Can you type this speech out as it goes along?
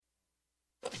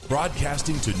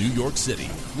Broadcasting to New York City,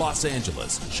 Los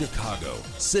Angeles, Chicago,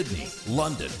 Sydney,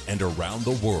 London, and around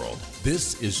the world.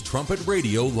 This is Trumpet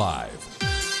Radio Live.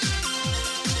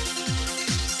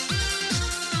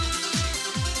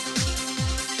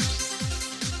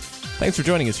 Thanks for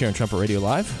joining us here on Trumpet Radio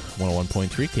Live, 101.3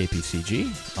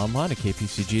 KPCG, online at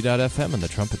kpcg.fm and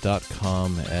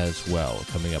thetrumpet.com as well.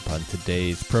 Coming up on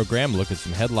today's program, look at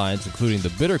some headlines, including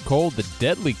the bitter cold, the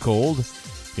deadly cold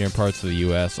here in parts of the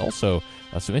U.S. Also,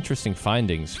 some interesting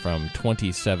findings from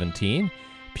 2017.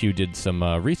 Pew did some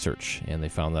research, and they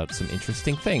found out some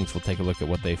interesting things. We'll take a look at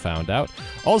what they found out.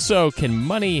 Also, can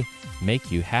money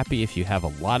make you happy if you have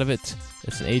a lot of it?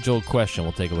 It's an age-old question.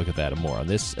 We'll take a look at that and more on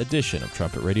this edition of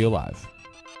Trumpet Radio Live.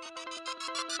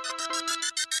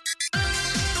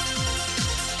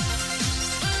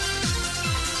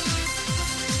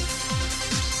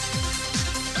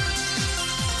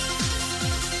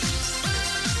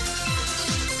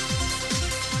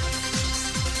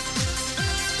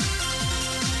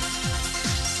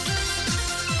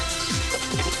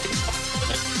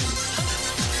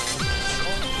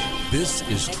 This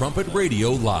is Trumpet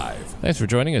Radio Live. Thanks for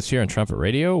joining us here on Trumpet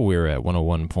Radio. We're at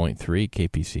 101.3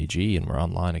 KPCG, and we're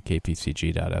online at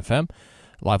kpcg.fm.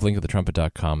 Live link at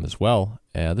thetrumpet.com as well.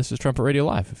 This is Trumpet Radio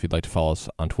Live. If you'd like to follow us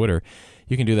on Twitter,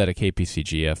 you can do that at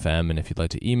KPCGFM. And if you'd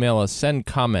like to email us, send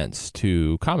comments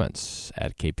to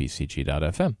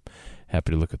comments@kpcg.fm.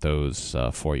 Happy to look at those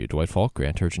for you. Dwight Falk,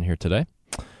 Grant Turgeon here today.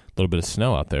 A little bit of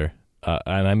snow out there,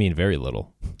 and I mean very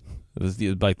little. It was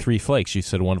like 3 flakes. You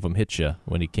said one of them hit you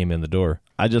when he came in the door.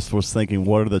 I just was thinking,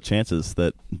 what are the chances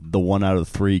that the 1 out of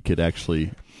 3 could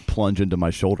actually plunge into my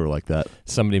shoulder like that?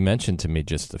 Somebody mentioned to me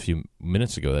just a few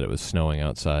minutes ago that it was snowing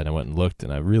outside. I went and looked,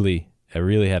 and I really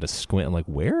had to squint. I'm like,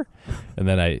 where? And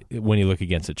then when you look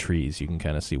against the trees, you can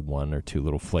kind of see 1 or 2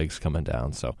 little flakes coming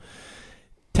down. So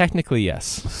technically, yes,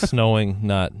 snowing.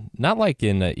 Not like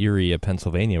in Erie,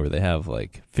 Pennsylvania, where they have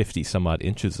like 50 some odd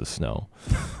inches of snow.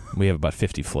 We have about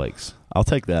 50 flakes. I'll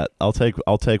take that. I'll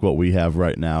take what we have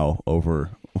right now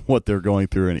over what they're going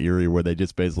through in Erie, where they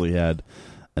just basically had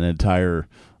an entire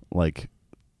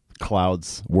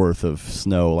clouds worth of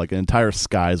snow, like an entire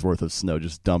sky's worth of snow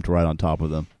just dumped right on top of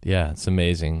them. Yeah, it's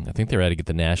amazing. I think they had to get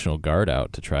the National Guard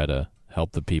out to try to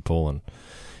help the people, and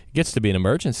it gets to be an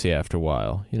emergency after a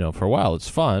while. You know, for a while it's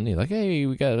fun. You're like, hey,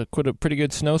 we got a pretty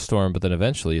good snowstorm, but then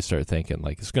eventually you start thinking,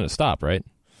 like, it's going to stop, right?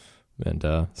 And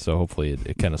so hopefully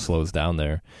it kind of slows down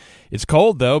there. It's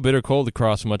cold, though. Bitter cold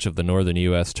across much of the northern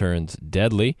U.S. turns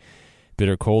deadly.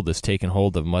 Bitter cold has taken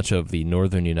hold of much of the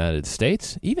northern United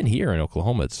States. Even here in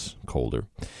Oklahoma, it's colder.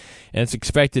 And it's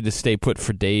expected to stay put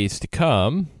for days to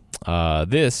come.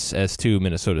 This, as 2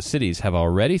 Minnesota cities have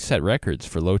already set records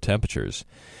for low temperatures.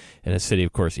 And the city,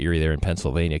 of course, Erie there in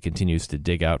Pennsylvania, continues to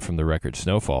dig out from the record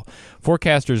snowfall.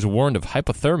 Forecasters warned of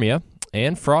hypothermia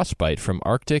and frostbite from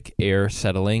Arctic air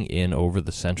settling in over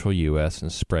the central U.S. and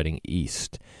spreading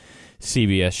east.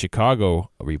 CBS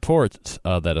Chicago reports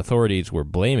that authorities are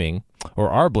blaming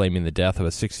the death of a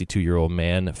 62-year-old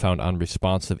man found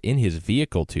unresponsive in his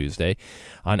vehicle Tuesday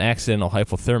on accidental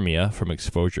hypothermia from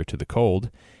exposure to the cold.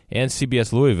 And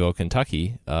CBS Louisville,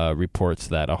 Kentucky, reports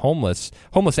that homeless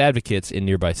advocates in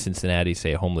nearby Cincinnati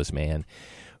say a homeless man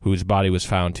whose body was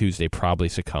found Tuesday probably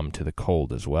succumbed to the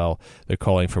cold as well. They're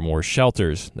calling for more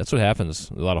shelters. That's what happens.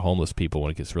 A lot of homeless people,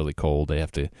 when it gets really cold, they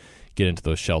have to get into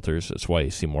those shelters. That's why you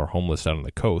see more homeless out on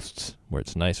the coasts, where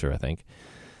it's nicer, I think.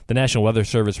 The National Weather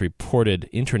Service reported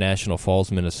International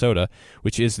Falls, Minnesota,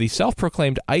 which is the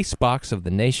self-proclaimed ice box of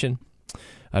the nation.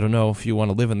 I don't know if you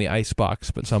want to live in the ice box,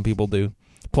 but some people do.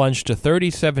 Plunged to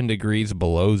 37 degrees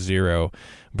below zero,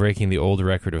 breaking the old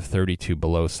record of 32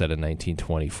 below set in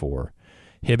 1924.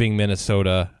 Hibbing,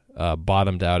 Minnesota,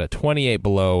 bottomed out at 28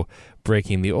 below,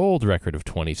 breaking the old record of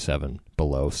 27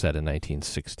 below set in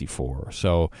 1964.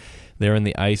 So they're in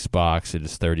the ice box. It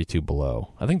is 32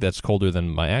 below. I think that's colder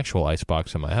than my actual ice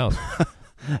box in my house.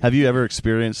 Have you ever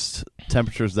experienced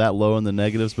temperatures that low in the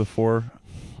negatives before?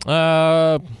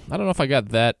 I don't know if I got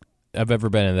that. I've ever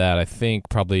been in that. I think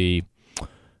probably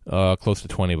close to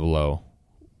 20 below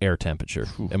air temperature.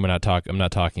 And I'm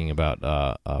not talking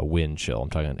about wind chill. I'm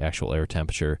talking actual air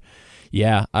temperature.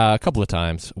 Yeah, a couple of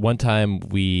times. One time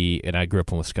and I grew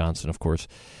up in Wisconsin, of course.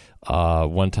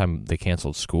 One time they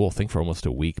canceled school, I think for almost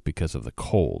a week because of the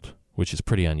cold, which is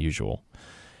pretty unusual.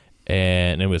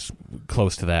 And it was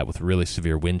close to that with really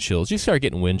severe wind chills. You start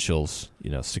getting wind chills,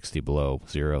 60 below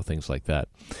zero, things like that.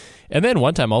 And then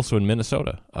one time also in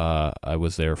Minnesota, I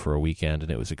was there for a weekend,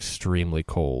 and it was extremely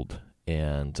cold.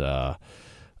 And I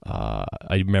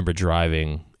remember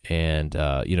driving, and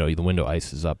the window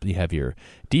ice is up. You have your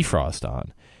defrost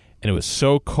on, And it was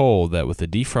so cold that with the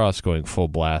defrost going full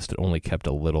blast, it only kept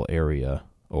a little area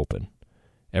open.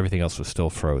 Everything else was still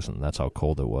frozen. That's how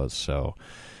cold it was. So,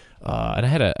 and I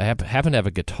happened to have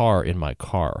a guitar in my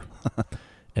car,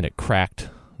 and it cracked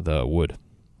the wood.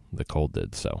 The cold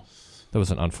did. So that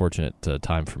was an unfortunate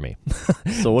time for me.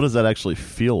 So what does that actually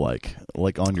feel like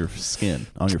on your skin,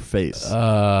 on your face?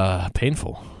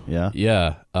 Painful. Yeah?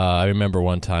 Yeah. I remember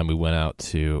one time we went out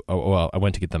to, I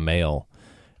went to get the mail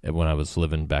when I was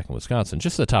living back in Wisconsin,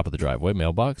 just at the top of the driveway,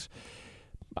 mailbox.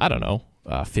 I don't know,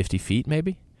 50 feet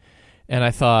maybe. And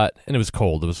I thought, and it was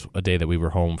cold. It was a day that we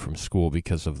were home from school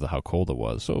because of how cold it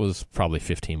was. So it was probably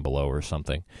 15 below or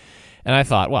something. And I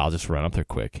thought, well, I'll just run up there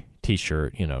quick.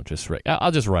 T-shirt,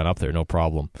 I'll just run up there, no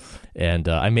problem. And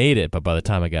I made it, but by the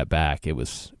time I got back, it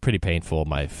was pretty painful.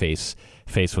 My face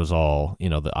was all,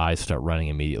 the eyes start running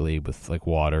immediately with like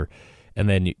water. And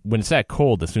then when it's that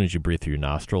cold, as soon as you breathe through your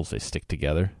nostrils, they stick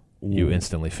together. Ooh. You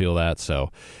instantly feel that.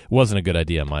 So it wasn't a good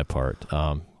idea on my part.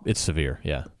 It's severe,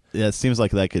 yeah. Yeah, it seems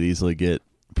like that could easily get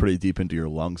pretty deep into your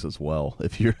lungs as well.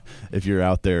 If you're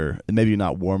out there, maybe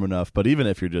not warm enough, but even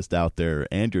if you're just out there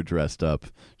and you're dressed up,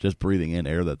 just breathing in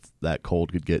air that's that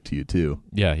cold could get to you too.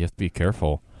 Yeah, you have to be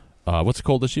careful. What's the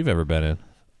coldest you've ever been in?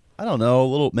 I don't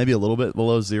know, maybe a little bit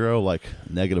below zero, like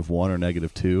 -1 or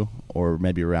 -2, or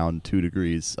maybe around 2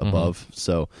 degrees above.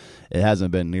 So it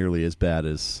hasn't been nearly as bad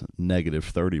as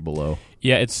 -30 below.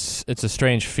 Yeah, it's a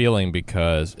strange feeling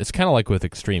because it's kind of like with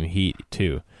extreme heat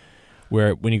too,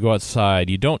 where when you go outside,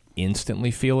 you don't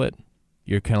instantly feel it.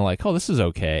 You're kind of like, oh, this is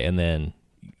okay. And then,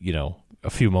 a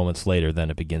few moments later, then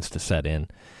it begins to set in.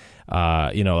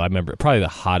 I remember probably the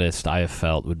hottest I have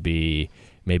felt would be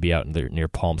maybe out near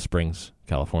Palm Springs,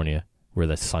 California, where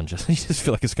the sun you just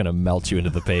feel like it's going to melt you into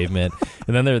the pavement.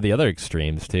 And then there are the other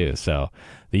extremes too. So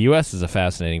the U.S. is a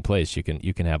fascinating place. You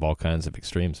can have all kinds of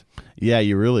extremes. Yeah,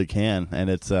 you really can. And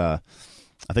it's I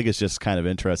think it's just kind of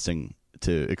interesting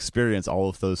to experience all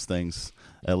of those things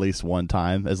at least one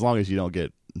time, as long as you don't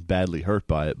get badly hurt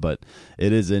by it. But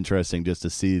it is interesting just to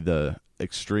see the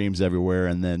extremes everywhere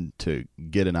and then to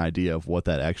get an idea of what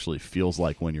that actually feels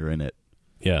like when you're in it.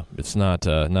 Yeah, it's not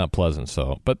pleasant.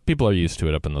 So, but people are used to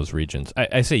it up in those regions.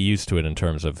 I say used to it in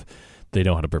terms of they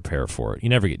know how to prepare for it. You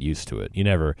never get used to it. You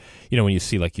never, when you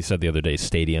see, like you said the other day,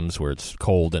 stadiums where it's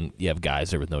cold and you have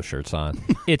guys there with no shirts on,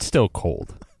 it's still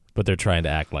cold. But they're trying to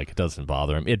act like it doesn't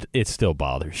bother them. It still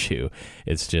bothers you.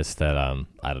 It's just that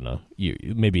I don't know.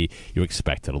 Maybe you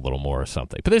expect it a little more or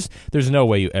something. But there's no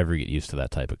way you ever get used to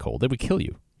that type of cold. It would kill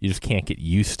you. You just can't get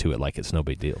used to it like it's no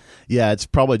big deal. Yeah, it's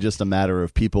probably just a matter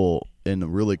of people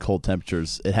in really cold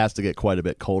temperatures. It has to get quite a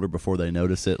bit colder before they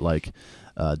notice it, like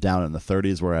down in the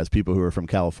 30s. Whereas people who are from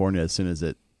California, as soon as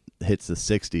it hits the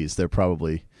 60s, they're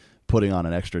probably putting on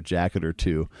an extra jacket or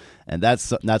two, and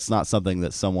that's not something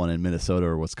that someone in Minnesota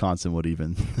or Wisconsin would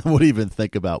even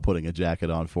think about putting a jacket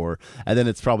on for. And then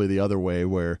it's probably the other way,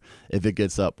 where if it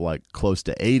gets up like close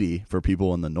to 80 for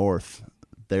people in the north,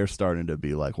 they're starting to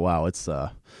be like, wow, it's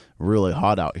really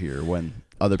hot out here, when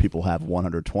other people have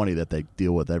 120 that they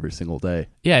deal with every single day.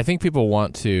 Yeah, I think people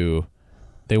want to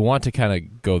kind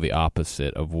of go the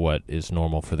opposite of what is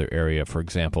normal for their area. For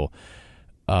example,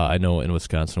 I know in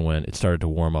Wisconsin, when it started to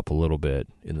warm up a little bit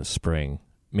in the spring,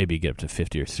 maybe get up to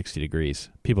 50 or 60 degrees.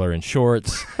 People are in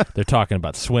shorts. They're talking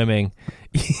about swimming.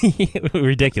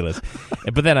 Ridiculous.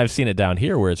 But then I've seen it down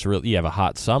here where you have a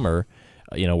hot summer,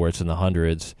 where it's in the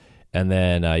hundreds, and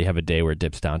then you have a day where it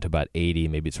dips down to about 80.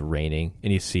 Maybe it's raining,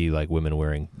 and you see like women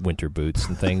wearing winter boots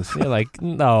and things. You're like,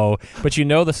 no. But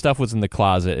the stuff was in the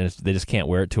closet, and they just can't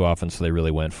wear it too often, so they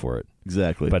really went for it.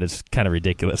 Exactly. But it's kind of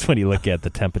ridiculous when you look at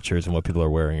the temperatures and what people are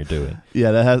wearing or doing.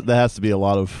 Yeah, that has to be a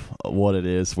lot of what it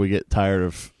is. We get tired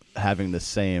of having the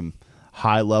same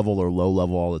high level or low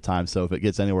level all the time. So if it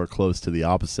gets anywhere close to the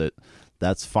opposite,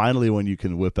 that's finally when you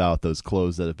can whip out those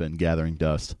clothes that have been gathering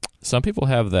dust. Some people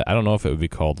have that. I don't know if it would be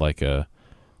called like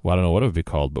I don't know what it would be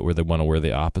called, but where they want to wear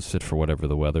the opposite for whatever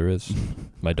the weather is.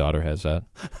 My daughter has that.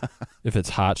 If it's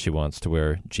hot, she wants to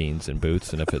wear jeans and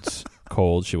boots, and if it's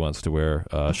cold, she wants to wear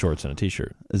shorts and a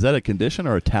T-shirt. Is that a condition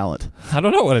or a talent? I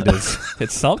don't know what it is.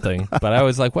 It's something, but I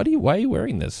was like, why are you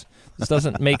wearing this? This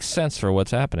doesn't make sense for what's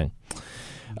happening.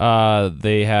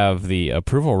 They have the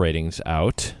approval ratings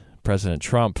out. President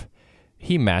Trump,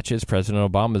 he matches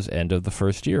President Obama's end of the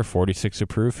first year, 46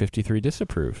 approve, 53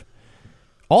 disapprove.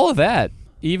 All of that,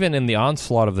 even in the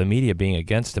onslaught of the media being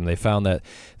against him, they found that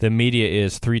the media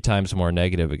is 3 times more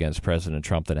negative against President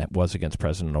Trump than it was against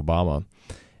President Obama.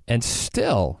 and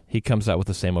still he comes out with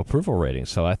the same approval rating.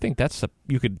 So I think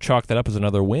you could chalk that up as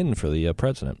another win for the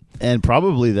president. And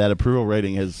probably that approval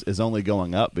rating is only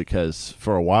going up because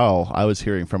for a while I was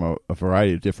hearing from a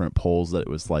variety of different polls that it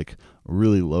was like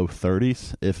really low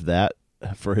 30s, if that,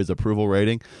 for his approval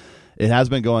rating. It has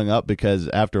been going up because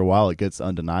after a while it gets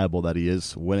undeniable that he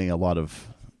is winning a lot of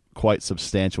quite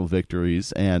substantial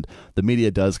victories, and the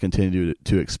media does continue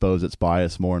to expose its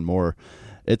bias more and more.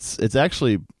 It's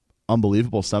actually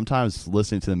unbelievable sometimes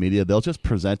listening to the media. They'll just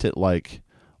present it like,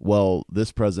 well,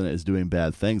 this president is doing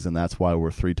bad things and that's why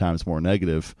we're 3 times more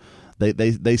negative.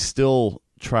 They still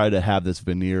try to have this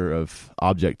veneer of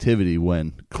objectivity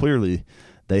when clearly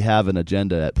they have an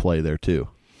agenda at play there too.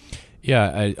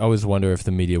 Yeah, I always wonder if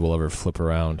the media will ever flip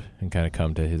around and kind of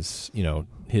come to his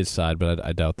side, but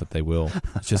I doubt that they will.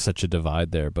 It's just such a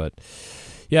divide there. But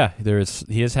yeah,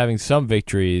 he is having some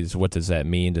victories. What does that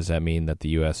mean? Does that mean that the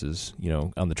U.S. is,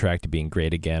 on the track to being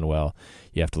great again? Well,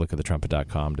 you have to look at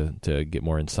thetrumpet.com to get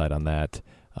more insight on that.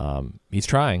 He's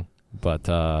trying, but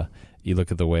you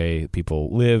look at the way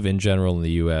people live in general in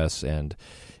the U.S., and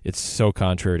it's so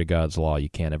contrary to God's law, you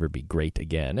can't ever be great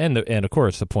again. And of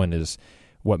course, the point is,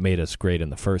 what made us great in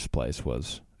the first place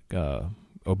was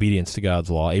obedience to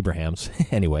God's law, Abraham's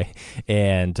anyway,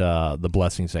 and the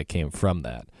blessings that came from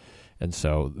that. And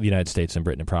so the United States and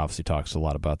Britain in Prophecy talks a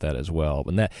lot about that as well.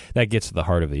 And that gets to the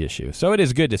heart of the issue. So it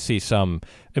is good to see some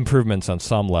improvements on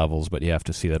some levels, but you have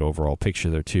to see that overall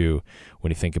picture there too when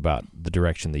you think about the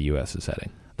direction the U.S. is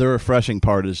heading. The refreshing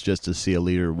part is just to see a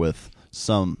leader with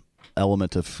some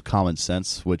element of common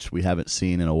sense, which we haven't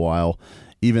seen in a while,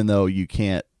 even though you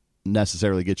can't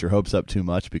necessarily get your hopes up too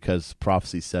much because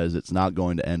prophecy says it's not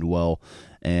going to end well.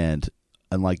 And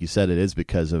like you said, it is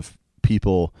because of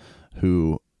people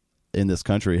who in this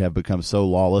country have become so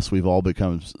lawless. We've all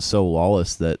become so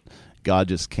lawless that God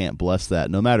just can't bless that.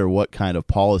 No matter what kind of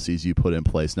policies you put in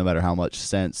place, no matter how much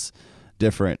sense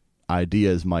different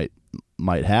ideas might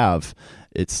have,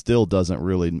 it still doesn't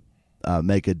really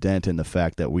make a dent in the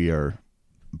fact that we are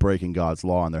breaking God's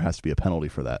law, and there has to be a penalty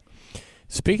for that.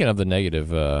 Speaking of the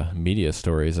negative media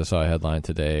stories, I saw a headline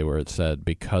today where it said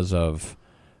because of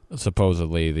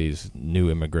supposedly these new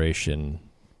immigration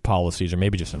policies, or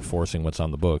maybe just enforcing what's on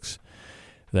the books,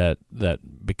 that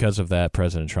because of that,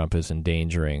 President Trump is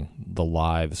endangering the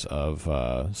lives of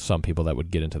some people that would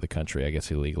get into the country, I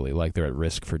guess illegally, like they're at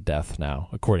risk for death now,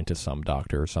 according to some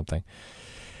doctor or something.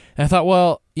 And I thought,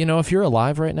 well, if you're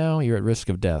alive right now, you're at risk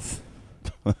of death.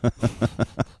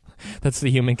 That's the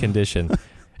human condition.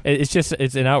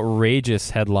 It's an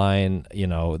outrageous headline.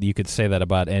 You could say that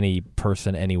about any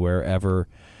person anywhere ever.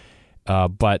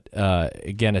 But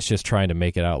again, it's just trying to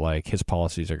make it out like his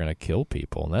policies are going to kill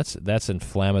people. And that's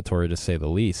inflammatory to say the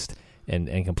least,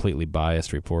 and completely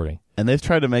biased reporting. And they've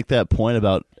tried to make that point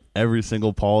about every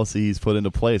single policy he's put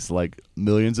into place. Like,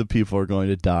 millions of people are going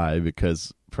to die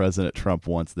because President Trump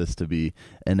wants this to be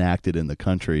enacted in the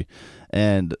country.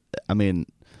 And,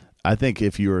 I think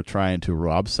if you are trying to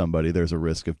rob somebody, there's a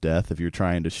risk of death. If you're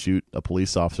trying to shoot a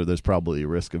police officer, there's probably a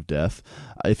risk of death.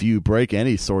 If you break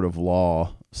any sort of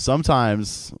law,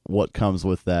 sometimes what comes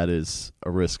with that is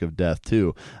a risk of death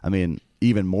too.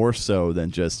 Even more so than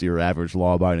just your average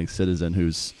law-abiding citizen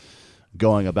who's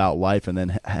going about life and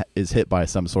then is hit by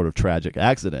some sort of tragic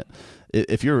accident.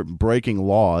 If you're breaking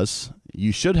laws,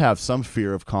 you should have some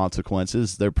fear of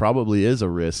consequences. There probably is a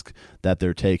risk that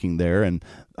they're taking there, and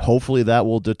hopefully that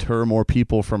will deter more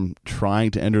people from trying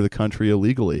to enter the country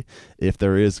illegally if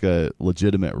there is a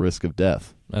legitimate risk of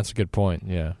death. That's a good point.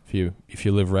 Yeah, if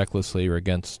you live recklessly or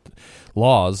against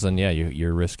laws, then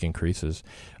your risk increases.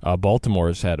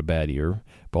 Baltimore's had a bad year.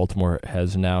 Baltimore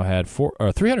has now had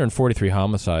 343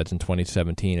 homicides in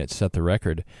 2017. It set the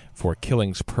record for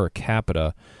killings per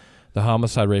capita. The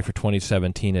homicide rate for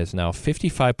 2017 is now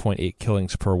 55.8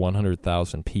 killings per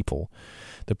 100,000 people.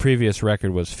 The previous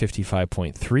record was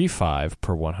 55.35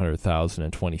 per 100,000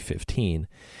 in 2015.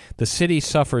 The city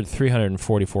suffered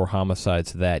 344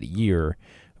 homicides that year,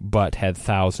 but had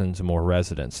thousands more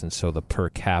residents, and so the per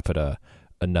capita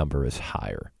number is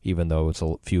higher, even though it's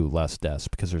a few less deaths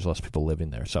because there's less people living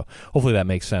there. So hopefully that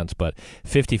makes sense, but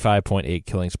 55.8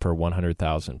 killings per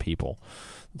 100,000 people.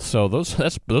 So those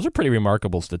are pretty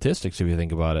remarkable statistics if you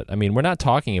think about it. We're not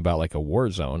talking about like a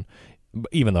war zone,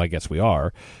 even though I guess we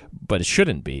are, but it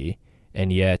shouldn't be.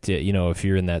 And yet, if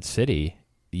you're in that city,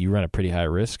 you run a pretty high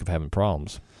risk of having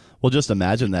problems. Well, just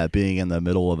imagine that being in the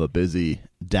middle of a busy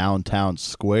downtown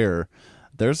square.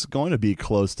 There's going to be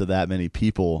close to that many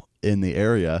people in the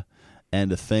area, and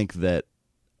to think that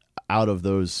out of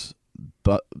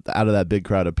that big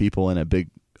crowd of people in a big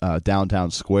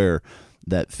downtown square,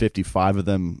 that 55 of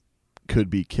them could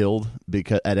be killed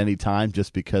at any time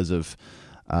just because of,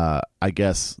 I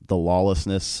guess, the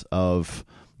lawlessness of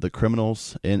the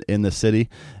criminals in the city.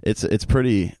 It's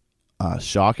pretty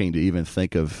shocking to even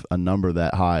think of a number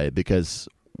that high, because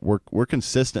we're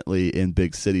consistently in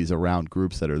big cities around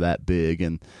groups that are that big,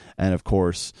 and of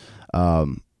course,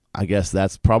 I guess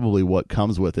that's probably what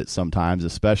comes with it sometimes,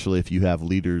 especially if you have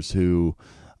leaders who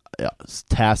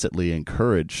tacitly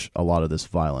encourage a lot of this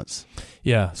violence.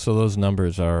 Yeah, so those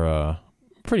numbers are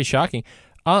pretty shocking.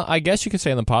 I guess you could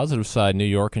say on the positive side, New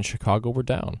York and Chicago were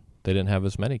down. They didn't have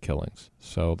as many killings,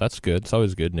 so that's good. It's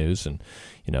always good news, and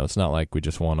it's not like we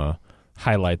just want to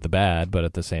highlight the bad, but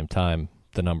at the same time,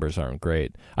 the numbers aren't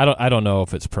great. I don't know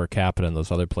if it's per capita in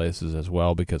those other places as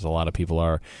well, because a lot of people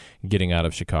are getting out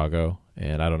of Chicago,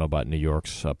 and I don't know about New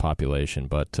York's population,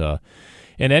 but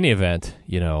in any event,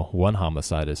 one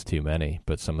homicide is too many,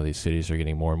 but some of these cities are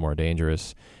getting more and more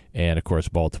dangerous, and of course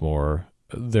Baltimore,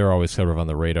 they're always sort of on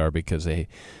the radar because they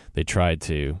tried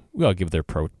to give their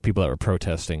people that were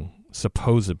protesting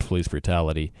supposed police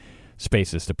brutality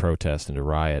spaces to protest and to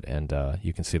riot, and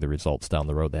you can see the results down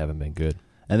the road. They haven't been good.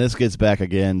 And this gets back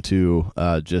again to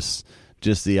just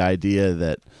the idea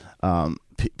that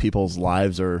people's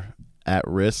lives are at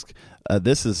risk.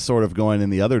 This is sort of going in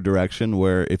the other direction,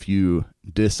 where if you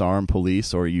disarm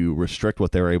police or you restrict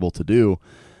what they're able to do,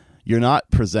 you're not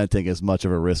presenting as much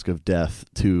of a risk of death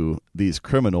to these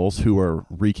criminals who are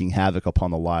wreaking havoc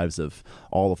upon the lives of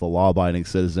all of the law-abiding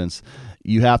citizens.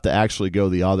 You have to actually go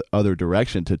the other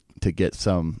direction to get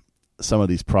some of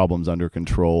these problems under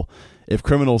control. If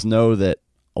criminals know that,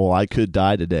 I could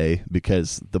die today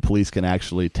because the police can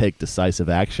actually take decisive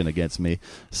action against me,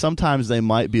 sometimes they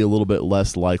might be a little bit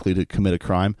less likely to commit a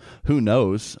crime. Who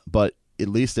knows? But at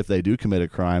least if they do commit a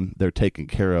crime, they're taken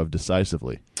care of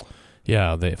decisively.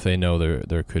 Yeah, if they know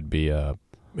there could be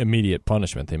immediate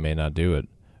punishment, they may not do it.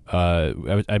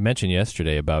 I mentioned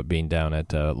yesterday about being down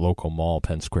at a local mall,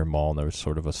 Penn Square Mall, and there was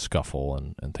sort of a scuffle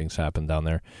and things happened down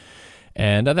there.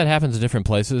 And that happens in different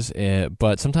places,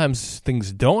 but sometimes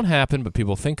things don't happen, but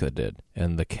people think it did,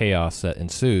 and the chaos that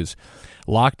ensues.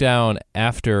 Lockdown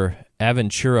after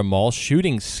Aventura Mall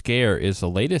shooting scare is the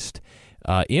latest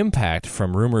impact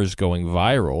from rumors going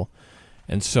viral.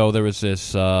 And so there was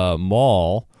this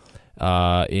mall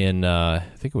in, I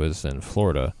think it was in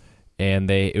Florida,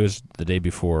 and it was the day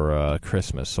before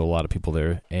Christmas, so a lot of people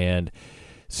there, and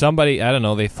somebody, I don't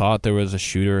know, they thought there was a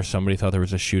shooter, somebody thought there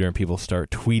was a shooter, and people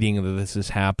start tweeting that this is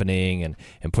happening and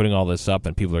putting all this up,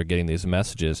 and people are getting these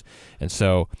messages. And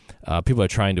so people are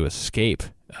trying to escape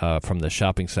from the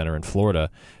shopping center in Florida.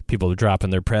 People are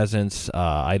dropping their presents,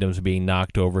 items being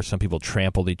knocked over. Some people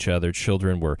trampled each other.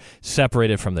 Children were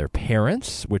separated from their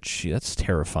parents, that's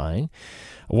terrifying.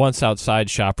 Once outside,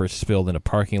 shoppers spilled in a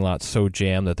parking lot so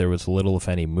jammed that there was little, if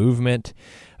any, movement.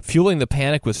 Fueling the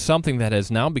panic was something that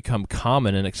has now become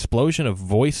common, an explosion of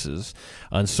voices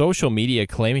on social media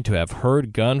claiming to have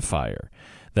heard gunfire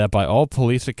that by all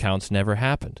police accounts never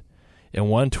happened. In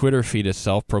one Twitter feed, a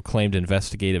self-proclaimed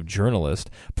investigative journalist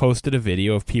posted a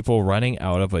video of people running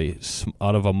out of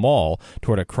a mall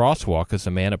toward a crosswalk as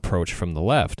a man approached from the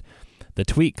left. The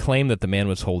tweet claimed that the man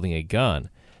was holding a gun.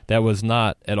 That was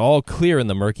not at all clear in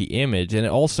the murky image, and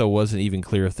it also wasn't even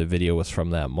clear if the video was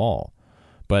from that mall.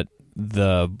 But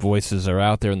the voices are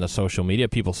out there in the social media.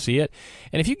 People see it.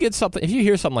 And if you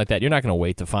hear something like that, you're not going to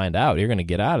wait to find out. You're going to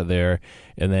get out of there,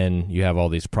 and then you have all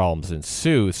these problems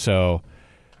ensue. So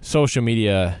social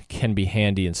media can be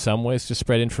handy in some ways to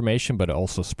spread information, but it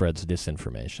also spreads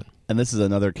disinformation. And this is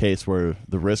another case where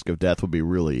the risk of death would be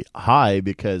really high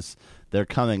because they're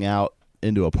coming out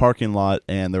into a parking lot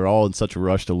and they're all in such a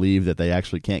rush to leave that they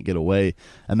actually can't get away.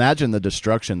 Imagine the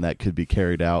destruction that could be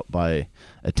carried out by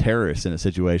a terrorist in a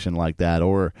situation like that,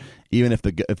 or even if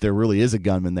there really is a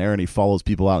gunman there and he follows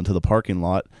people out into the parking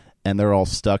lot and they're all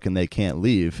stuck and they can't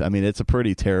leave. I mean, it's a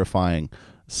pretty terrifying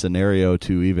scenario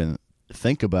to even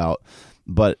think about,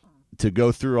 but to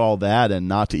go through all that and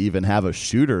not to even have a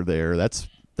shooter there, that's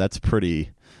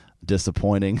pretty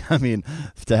disappointing. I mean,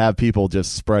 to have people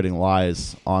just spreading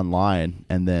lies online,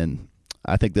 and then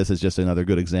I think this is just another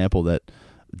good example that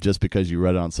just because you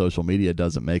read it on social media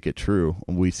doesn't make it true.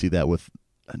 We see that with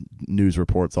news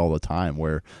reports all the time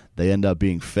where they end up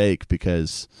being fake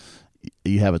because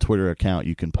you have a Twitter account,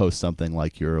 you can post something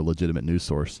like you're a legitimate news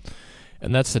source.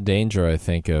 And that's the danger, I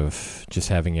think, of just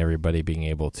having everybody being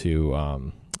able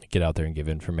to get out there and give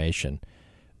information.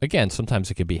 Again,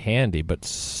 sometimes it could be handy,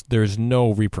 but there's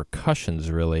no repercussions,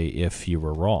 really, if you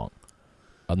were wrong.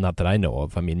 Not that I know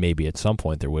of. I mean, maybe at some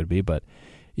point there would be, but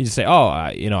you just say,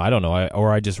 I don't know,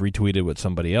 or I just retweeted what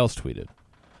somebody else tweeted.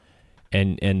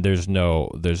 and there's no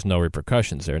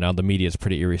repercussions there. Now, the media is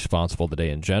pretty irresponsible today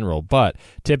in general, but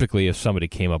typically if somebody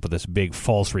came up with this big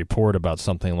false report about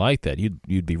something like that,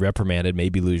 you'd be reprimanded,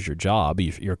 maybe lose your job,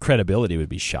 your credibility would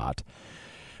be shot,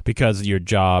 because your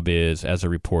job is, as a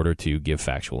reporter, to give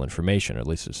factual information, or at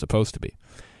least it's supposed to be.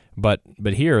 But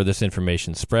here, this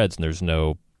information spreads, and there's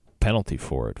no penalty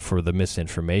for it, for the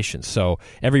misinformation. So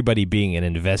everybody being an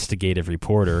investigative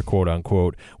reporter, quote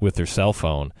unquote, with their cell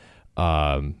phone,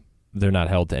 they're not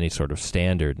held to any sort of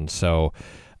standard. And so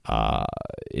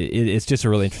it's just a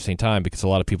really interesting time, because a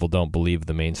lot of people don't believe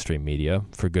the mainstream media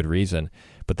for good reason.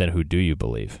 But then who do you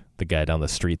believe? The guy down the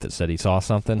street that said he saw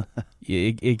something?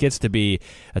 It gets to be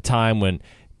a time when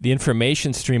the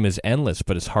information stream is endless,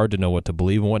 but it's hard to know what to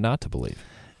believe and what not to believe.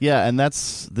 Yeah, and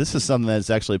this is something that's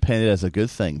actually painted as a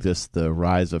good thing, just the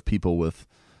rise of people with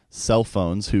cell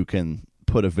phones who can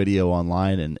put a video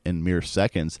online in mere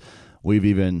seconds. We've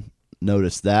even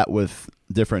noticed that with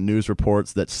different news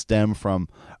reports that stem from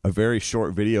a very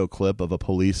short video clip of a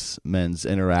policeman's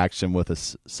interaction with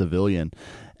a civilian,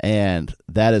 and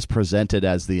that is presented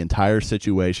as the entire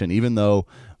situation, even though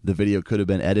the video could have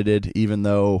been edited, even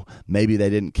though maybe they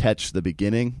didn't catch the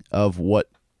beginning of what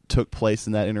took place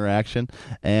in that interaction,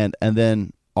 and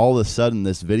then all of a sudden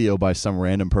this video by some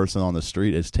random person on the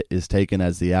street is taken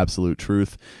as the absolute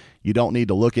truth. You don't need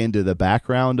to look into the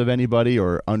background of anybody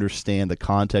or understand the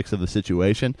context of the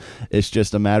situation. It's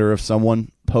just a matter of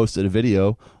someone posted a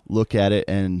video, look at it,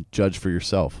 and judge for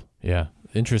yourself. Yeah,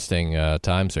 interesting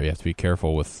times there. You have to be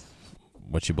careful with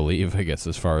what you believe, I guess,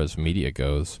 as far as media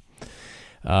goes.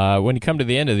 When you come to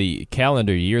the end of the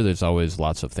calendar year, there's always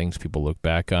lots of things people look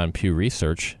back on. Pew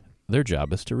Research, their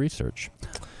job is to research.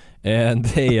 And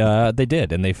they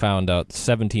did, and they found out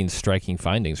 17 striking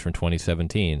findings from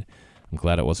 2017. I'm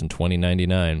glad it wasn't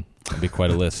 2099. It'd be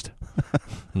quite a list.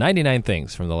 99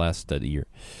 things from the last year.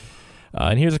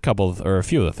 And here's a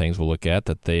few of the things we'll look at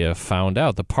that they have found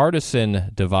out. The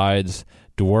partisan divides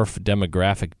dwarf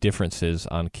demographic differences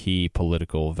on key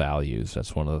political values.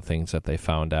 That's one of the things that they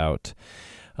found out.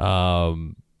 Let's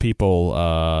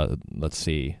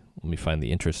see. Let me find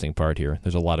the interesting part here.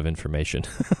 There's a lot of information.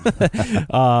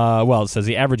 It says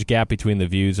the average gap between the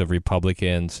views of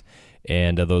Republicans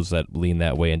and those that lean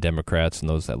that way, and Democrats and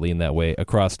those that lean that way,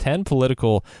 across 10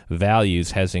 political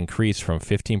values has increased from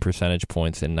 15 percentage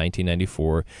points in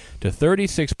 1994 to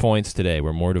 36 points today.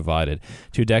 We're more divided.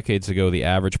 2 decades ago, the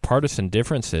average partisan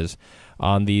differences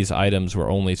on these items were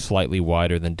only slightly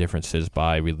wider than differences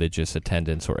by religious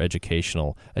attendance or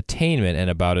educational attainment,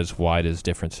 and about as wide as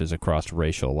differences across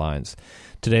racial lines.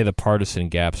 Today, the partisan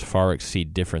gaps far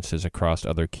exceed differences across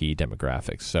other key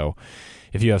demographics. So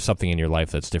if you have something in your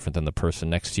life that's different than the person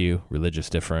next to you, religious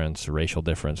difference, racial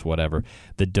difference, whatever,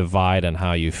 the divide on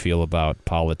how you feel about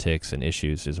politics and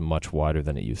issues is much wider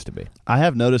than it used to be. I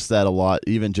have noticed that a lot,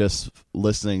 even just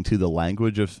listening to the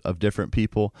language of different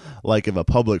people. Like if a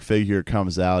public figure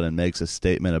comes out and makes a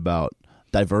statement about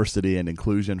diversity and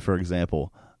inclusion, for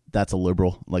example, that's a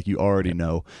liberal. Like, you already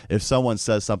know. If someone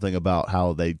says something about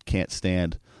how they can't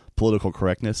stand political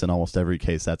correctness, in almost every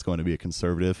case that's going to be a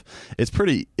conservative. It's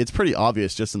pretty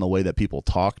obvious just in the way that people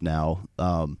talk now,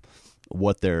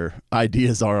 what their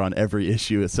ideas are on every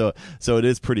issue. So it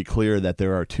is pretty clear that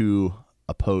there are two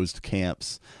opposed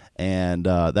camps, and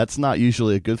that's not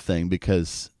usually a good thing,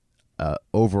 because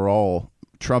overall,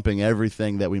 trumping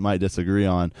everything that we might disagree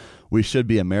on, we should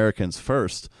be Americans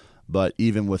first. But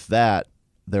even with that,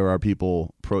 there are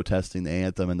people protesting the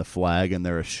anthem and the flag, and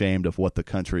they're ashamed of what the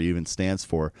country even stands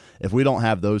for. If we don't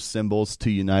have those symbols to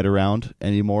unite around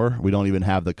anymore, we don't even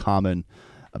have the common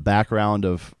background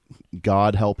of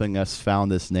God helping us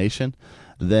found this nation,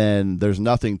 then there's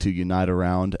nothing to unite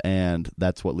around, and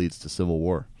that's what leads to civil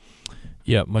war.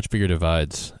 Yeah, much bigger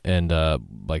divides. And there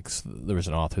was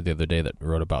an author the other day that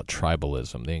wrote about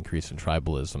tribalism, the increase in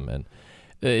tribalism, and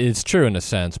it's true in a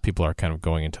sense. People are kind of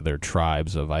going into their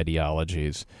tribes of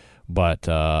ideologies. But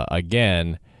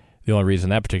again, the only reason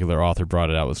that particular author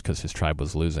brought it out was because his tribe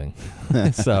was losing.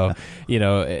 So,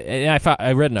 and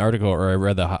I read an article, or I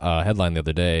read the headline the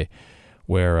other day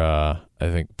where I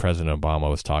think President Obama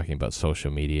was talking about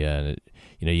social media. And,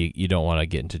 you don't want to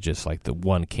get into just like the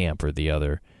one camp or the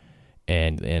other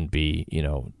and be,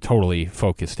 totally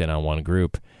focused in on one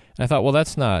group. And I thought, well,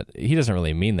 he doesn't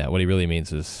really mean that. What he really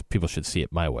means is people should see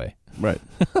it my way. Right.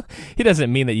 He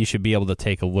doesn't mean that you should be able to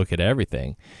take a look at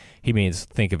everything. He means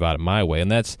think about it my way.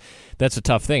 And that's a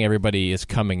tough thing. Everybody is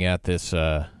coming at this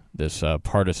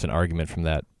partisan argument from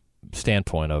that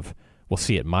standpoint of, well,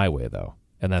 see it my way, though.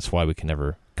 And that's why we can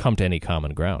never come to any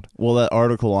common ground. Well, that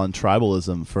article on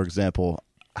tribalism, for example,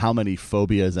 how many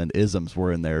phobias and isms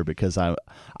were in there, because I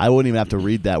wouldn't even have to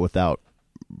read that without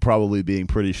probably being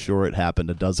pretty sure it happened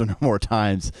a dozen or more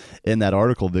times in that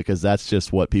article, because that's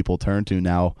just what people turn to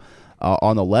now.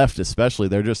 On the left especially,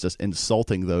 they're just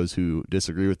insulting those who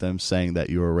disagree with them, saying that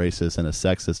you're a racist and a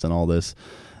sexist and all this.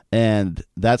 And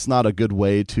that's not a good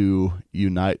way to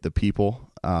unite the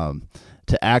people.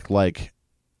 To act like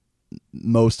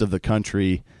most of the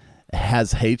country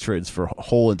has hatreds for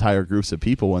whole entire groups of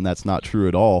people when that's not true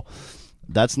at all,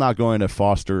 that's not going to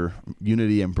foster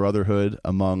unity and brotherhood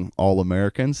among all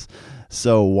Americans.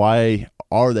 So why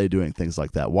are they doing things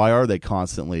like that? Why are they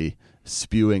constantly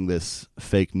spewing this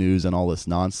fake news and all this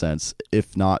nonsense,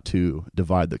 if not to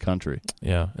divide the country?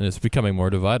 Yeah, and it's becoming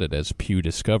more divided, as Pew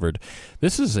discovered.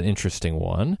 This is an interesting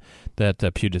one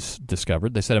that Pew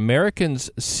discovered. They said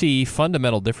Americans see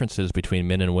fundamental differences between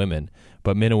men and women,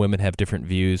 but men and women have different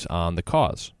views on the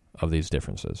cause of these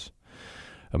differences.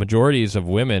 Majorities of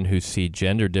women who see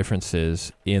gender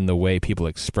differences in the way people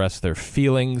express their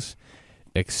feelings,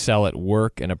 excel at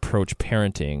work, and approach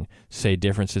parenting say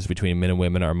differences between men and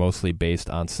women are mostly based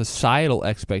on societal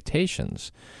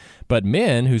expectations. But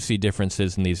men who see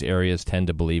differences in these areas tend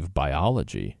to believe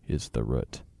biology is the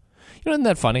root. Isn't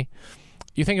that funny?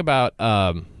 You think about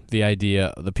the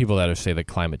idea, the people that are, say, the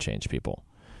climate change people.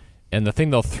 And the thing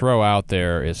they'll throw out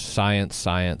there is science,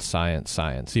 science, science,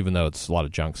 science, even though it's a lot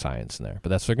of junk science in there. But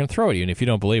that's what they're going to throw at you. And if you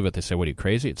don't believe it, they say, what are you,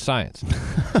 crazy? It's science.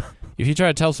 If you try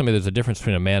to tell somebody there's a difference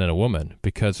between a man and a woman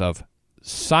because of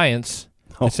science,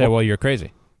 they say, well, you're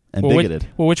crazy. And bigoted.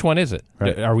 Which one is it?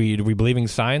 Right. Are we believing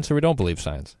science or we don't believe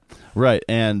science? Right.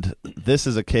 And this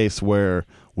is a case where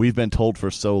we've been told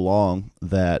for so long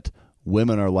that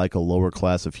women are like a lower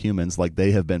class of humans, like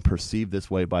they have been perceived this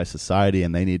way by society,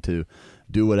 and they need to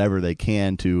do whatever they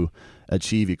can to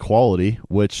achieve equality,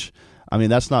 which, I mean,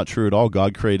 that's not true at all.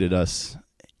 God created us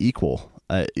equal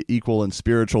in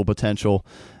spiritual potential,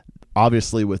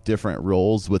 obviously with different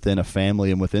roles within a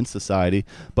family and within society,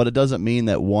 but it doesn't mean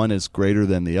that one is greater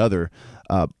than the other.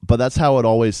 But that's how it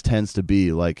always tends to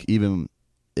be, like even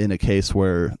in a case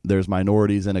where there's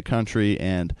minorities in a country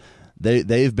and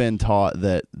they've been taught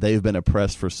that they've been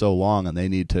oppressed for so long and they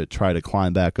need to try to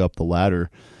climb back up the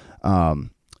ladder.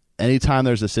 Anytime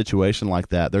there's a situation like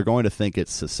that, they're going to think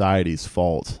it's society's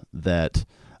fault that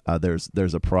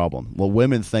there's a problem. Well,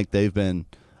 women think they've been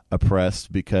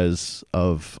oppressed because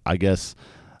of, I guess,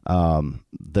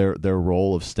 their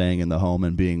role of staying in the home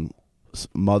and being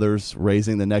mothers,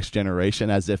 raising the next generation,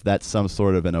 as if that's some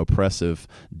sort of an oppressive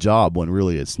job when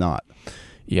really it's not.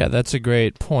 Yeah, that's a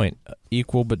great point.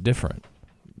 Equal but different.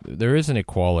 There is an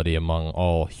equality among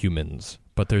all humans,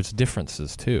 but there's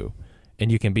differences too.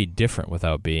 And you can be different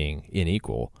without being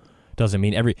unequal. Doesn't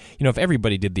mean if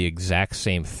everybody did the exact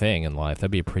same thing in life, that'd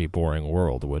be a pretty boring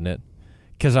world, wouldn't it?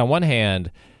 Because on one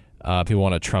hand, people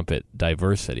want to trumpet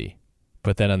diversity,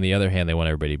 but then on the other hand, they want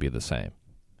everybody to be the same.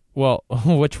 Well,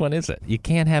 which one is it? You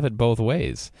can't have it both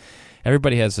ways.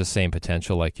 Everybody has the same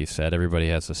potential, like you said. Everybody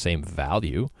has the same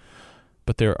value,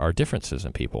 but there are differences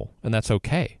in people, and that's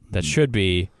okay. That should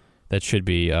be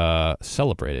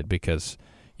celebrated, because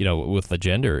with the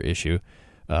gender issue,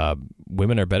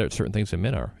 women are better at certain things than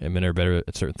men are, and men are better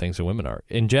at certain things than women are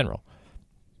in general.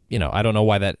 I don't know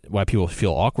why people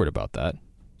feel awkward about that.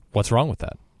 What's wrong with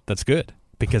that? That's good,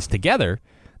 because together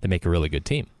they make a really good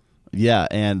team. Yeah,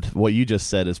 and what you just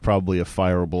said is probably a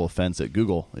fireable offense at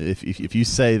Google. If you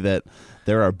say that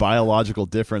there are biological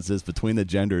differences between the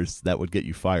genders, that would get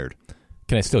you fired.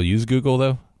 Can I still use Google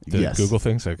though? Yes. Google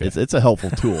things? Okay. It's a helpful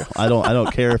tool. I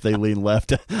don't care if they lean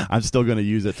left. I'm still going to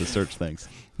use it to search things.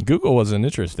 Google wasn't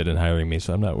interested in hiring me,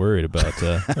 so I'm not worried about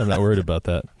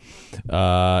that.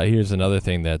 Here's another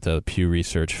thing that Pew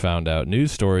Research found out.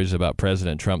 News stories about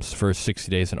President Trump's first 60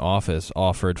 days in office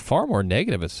offered far more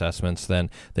negative assessments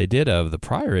than they did of the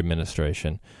prior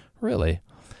administration. Really?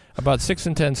 About 6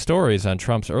 in 10 stories on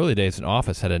Trump's early days in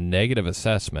office had a negative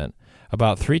assessment,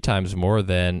 about 3 times more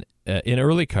than in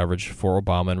early coverage for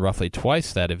Obama, and roughly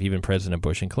twice that of even President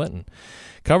Bush and Clinton.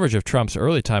 Coverage of Trump's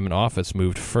early time in office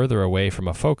moved further away from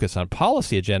a focus on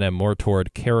policy agenda and more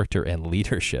toward character and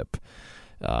leadership.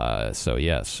 So,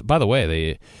 yes. By the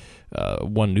way,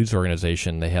 one news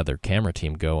organization, they had their camera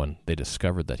team go, and they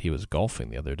discovered that he was golfing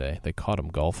the other day. They caught him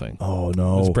golfing. Oh,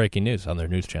 no. It was breaking news on their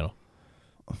news channel.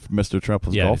 Mr. Trump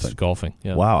was golfing? Yeah, he's golfing.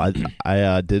 Yeah. Wow,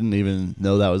 I didn't even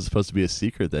know that was supposed to be a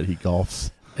secret that he golfs.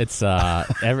 It's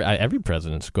every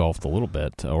president's golfed a little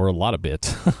bit or a lot of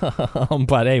bit,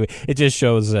 but anyway, it just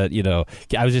shows that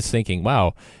I was just thinking,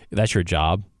 wow, that's your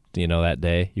job. That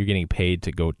day you're getting paid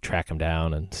to go track him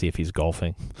down and see if he's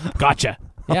golfing. Gotcha.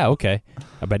 Yeah, okay.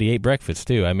 I bet he ate breakfast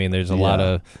too. I mean, there's a lot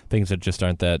of things that just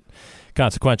aren't that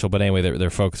consequential. But anyway, they're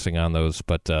focusing on those.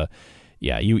 But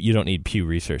you don't need Pew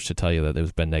Research to tell you that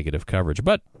there's been negative coverage.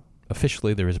 But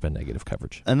officially, there has been negative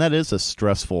coverage. And that is a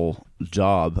stressful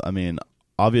job. I mean,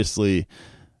 obviously,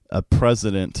 a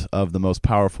president of the most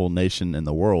powerful nation in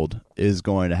the world is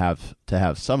going to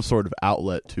have some sort of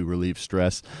outlet to relieve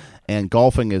stress. And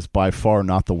golfing is by far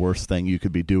not the worst thing you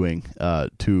could be doing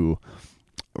to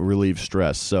relieve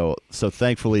stress. So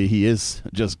thankfully, he is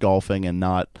just golfing and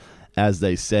not, as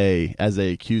they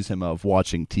accuse him of,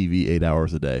 watching TV 8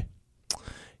 hours a day.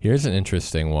 Here's an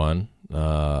interesting one.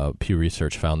 Pew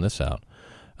Research found this out.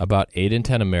 About 8 in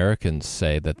 10 Americans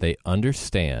say that they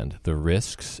understand the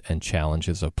risks and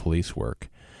challenges of police work,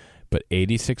 but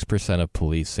 86% of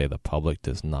police say the public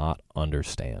does not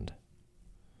understand.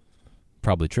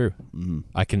 Probably true. Mm-hmm.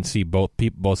 I can see both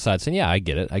sides saying, yeah, I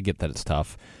get it. I get that it's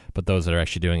tough. But those that are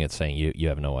actually doing it saying, you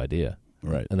have no idea.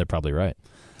 Right. And they're probably right.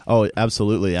 Oh,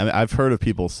 absolutely. I mean, I've heard of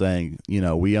people saying,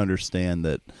 we understand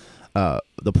that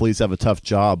the police have a tough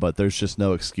job, but there's just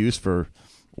no excuse for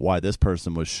why this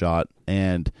person was shot.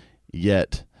 And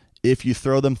yet, if you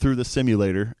throw them through the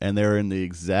simulator and they're in the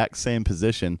exact same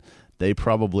position, they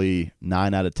probably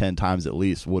 9 out of 10 times at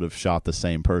least would have shot the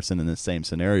same person in the same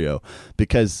scenario,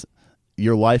 because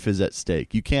your life is at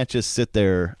stake. You can't just sit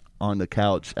there on the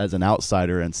couch as an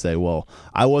outsider and say, well,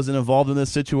 I wasn't involved in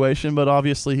this situation, but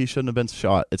obviously he shouldn't have been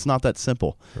shot. It's not that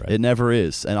simple. Right. It never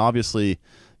is. And obviously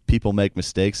people make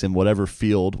mistakes in whatever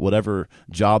field, whatever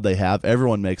job they have.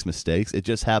 Everyone makes mistakes. It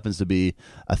just happens to be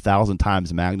 1,000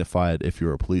 times magnified if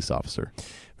you're a police officer.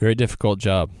 Very difficult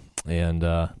job. And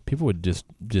people would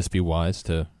just be wise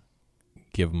to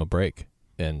give them a break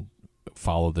and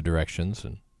follow the directions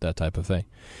and that type of thing.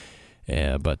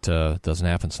 Yeah, but it doesn't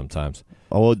happen sometimes.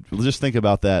 Oh, well, just think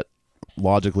about that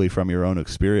logically from your own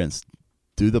experience.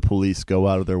 Do the police go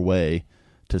out of their way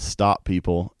to stop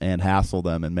people and hassle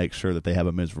them and make sure that they have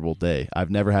a miserable day? I've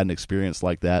never had an experience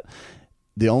like that.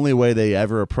 The only way they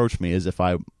ever approach me is if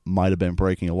I might have been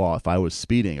breaking a law, if I was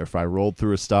speeding or if I rolled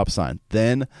through a stop sign.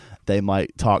 Then they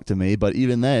might talk to me, but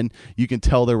even then, you can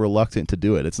tell they're reluctant to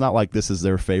do it. It's not like this is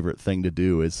their favorite thing to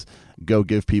do, is go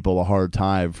give people a hard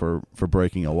time for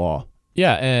breaking a law.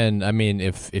 Yeah, and I mean,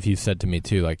 if you said to me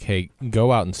too, like, hey,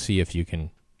 go out and see if you can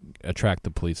attract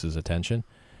the police's attention,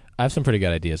 I have some pretty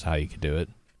good ideas how you could do it.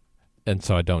 And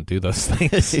so I don't do those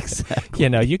things.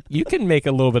 Exactly. You can make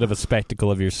a little bit of a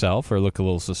spectacle of yourself or look a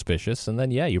little suspicious, and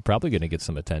then, you're probably going to get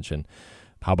some attention.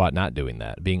 How about not doing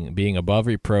that? Being above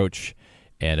reproach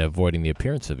and avoiding the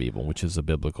appearance of evil, which is a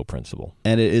biblical principle.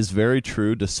 And it is very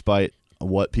true, despite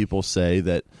what people say,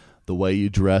 that the way you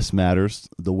dress matters,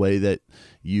 the way that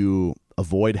you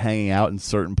avoid hanging out in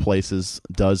certain places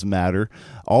does matter.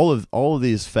 All of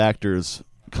these factors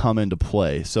come into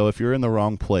play. So if you're in the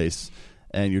wrong place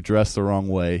and you're dressed the wrong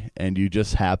way and you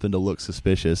just happen to look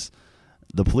suspicious,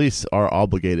 the police are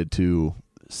obligated to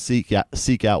seek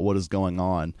out what is going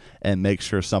on and make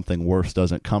sure something worse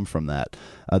doesn't come from that.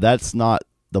 That's not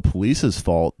the police's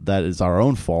fault. That is our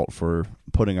own fault for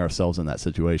putting ourselves in that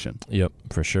situation. Yep,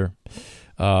 for sure.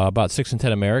 About 6 in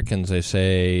 10 Americans, they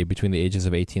say, between the ages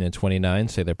of 18 and 29,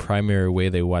 say the primary way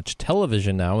they watch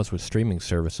television now is with streaming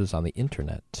services on the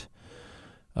internet.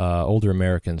 Older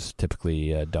Americans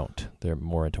typically don't. They're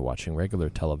more into watching regular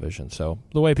television. So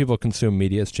the way people consume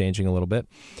media is changing a little bit.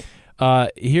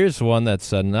 Here's one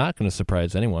that's not going to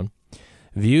surprise anyone.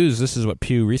 Views, this is what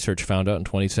Pew Research found out in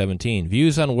 2017.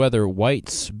 Views on whether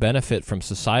whites benefit from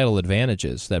societal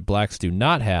advantages that blacks do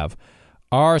not have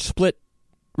are split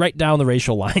right down the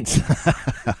racial lines.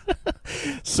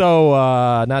 So,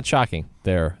 not shocking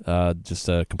there. Just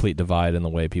a complete divide in the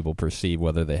way people perceive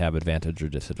whether they have advantage or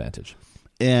disadvantage.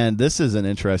 And this is an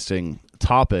interesting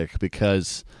topic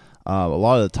because a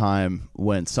lot of the time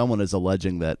when someone is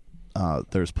alleging that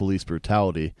there's police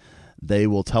brutality, they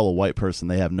will tell a white person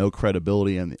they have no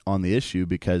credibility on the issue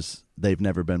because they've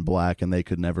never been black and they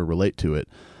could never relate to it.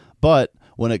 But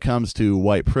when it comes to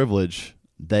white privilege,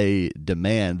 they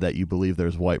demand that you believe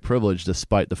there's white privilege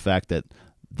despite the fact that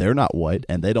they're not white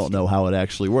and they don't know how it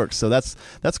actually works. So that's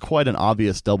quite an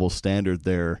obvious double standard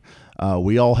there.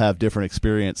 We all have different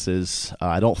experiences.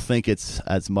 I don't think it's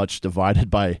as much divided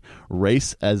by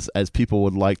race as people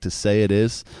would like to say it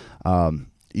is.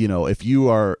 If you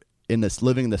are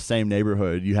living in the same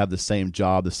neighborhood, you have the same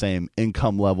job, the same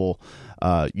income level,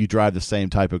 you drive the same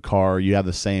type of car, you have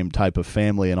the same type of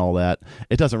family and all that.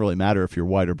 It doesn't really matter if you're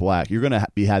white or black. You're going to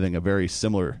be having a very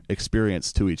similar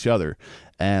experience to each other.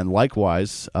 And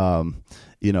likewise,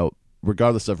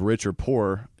 regardless of rich or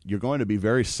poor, you're going to be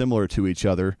very similar to each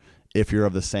other if you're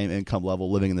of the same income level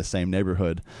living in the same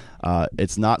neighborhood.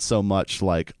 It's not so much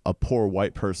like a poor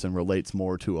white person relates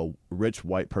more to a rich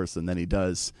white person than he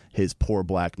does his poor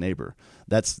black neighbor.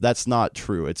 That's not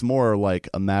true. It's more like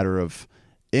a matter of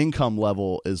income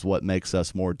level is what makes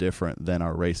us more different than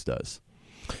our race does.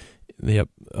 Yep,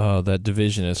 that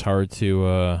division is hard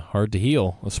to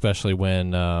heal, especially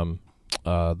when the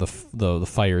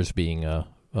fire's being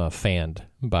fanned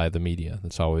by the media.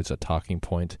 That's always a talking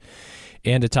point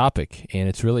and a topic, and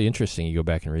it's really interesting. You go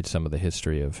back and read some of the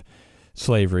history of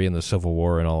slavery and the Civil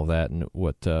War and all of that, and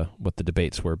what the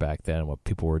debates were back then, what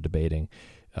people were debating.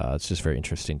 It's just very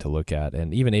interesting to look at.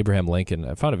 And even Abraham Lincoln,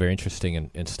 I found it very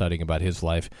interesting in studying about his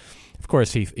life. Of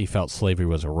course, he felt slavery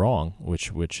was a wrong,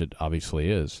 which it obviously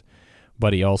is,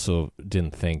 but he also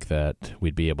didn't think that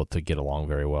we'd be able to get along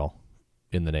very well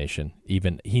in the nation.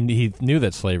 Even he knew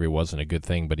that slavery wasn't a good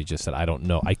thing, but he just said, I don't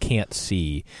know. I can't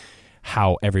see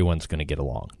how everyone's going to get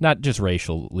along. Not just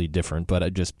racially different,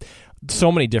 but just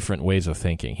so many different ways of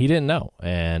thinking. He didn't know.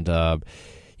 And,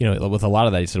 with a lot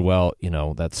of that, he said, well,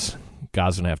 that's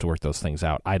God's going to have to work those things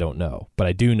out. I don't know. But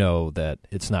I do know that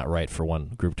it's not right for one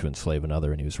group to enslave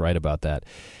another, and he was right about that.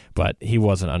 But he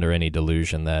wasn't under any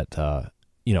delusion that,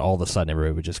 all of a sudden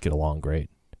everybody would just get along great.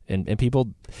 And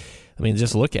people,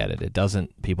 just look at it.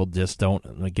 People just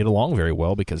don't get along very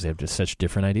well because they have just such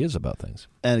different ideas about things.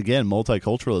 And again,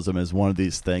 multiculturalism is one of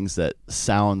these things that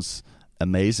sounds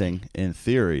amazing in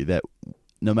theory, that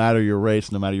no matter your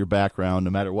race, no matter your background,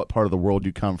 no matter what part of the world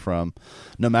you come from,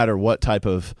 no matter what type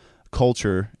of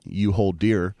culture you hold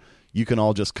dear, you can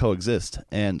all just coexist.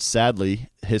 And sadly,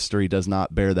 history does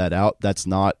not bear that out. That's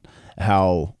not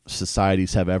how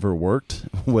societies have ever worked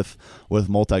with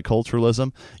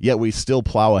multiculturalism, yet we still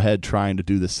plow ahead trying to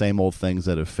do the same old things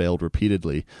that have failed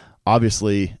repeatedly.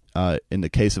 Obviously, in the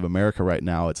case of America right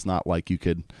now, it's not like you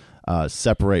could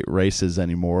separate races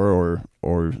anymore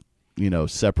or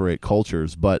separate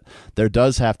cultures, but there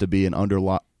does have to be an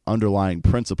underlying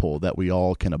principle that we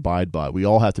all can abide by. We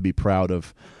all have to be proud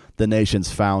of the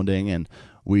nation's founding, and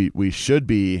we should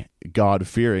be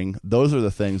God-fearing. Those are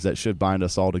the things that should bind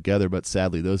us all together, but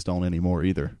sadly, those don't anymore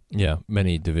either. Yeah,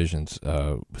 many divisions,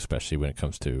 especially when it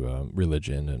comes to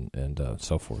religion and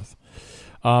so forth.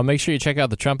 Make sure you check out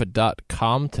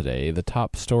thetrumpet.com today. The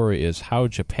top story is how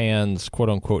Japan's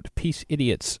quote-unquote peace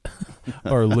idiots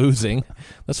are losing.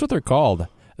 That's what they're called.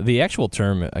 The actual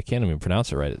term, I can't even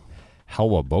pronounce it right.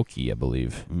 Helwaboke, I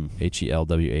believe.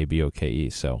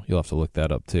 Helwaboke. So you'll have to look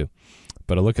that up too.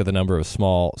 But a look at the number of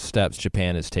small steps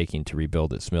Japan is taking to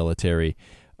rebuild its military,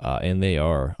 and they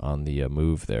are on the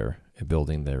move there,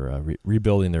 rebuilding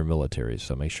their military.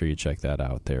 So make sure you check that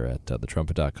out there at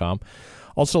thetrumpet.com.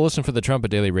 Also, listen for the Trumpet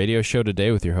Daily Radio Show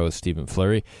today with your host, Stephen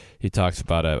Fleury. He talks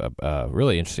about a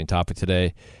really interesting topic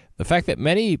today. The fact that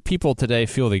many people today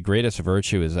feel the greatest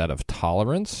virtue is that of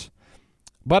tolerance.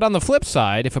 But on the flip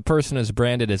side, if a person is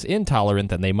branded as intolerant,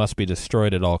 then they must be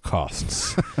destroyed at all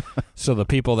costs. So the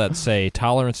people that say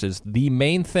tolerance is the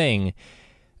main thing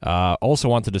also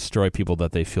want to destroy people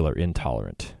that they feel are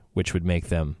intolerant, which would make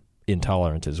them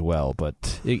intolerant as well.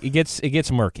 But it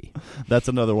gets murky. That's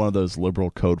another one of those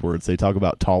liberal code words. They talk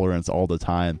about tolerance all the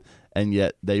time, and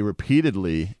yet they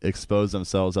repeatedly expose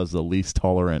themselves as the least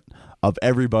tolerant of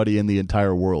everybody in the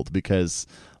entire world because,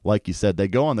 like you said, they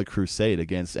go on the crusade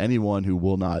against anyone who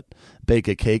will not bake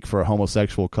a cake for a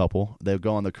homosexual couple. They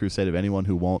go on the crusade of anyone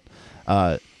who won't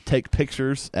take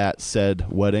pictures at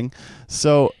said wedding.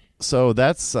 So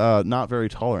that's not very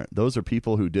tolerant. Those are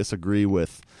people who disagree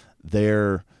with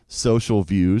their social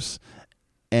views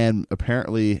and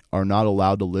apparently are not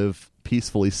allowed to live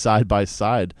peacefully side by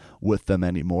side with them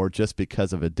anymore just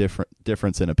because of a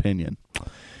difference in opinion.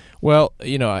 Well,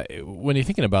 when you're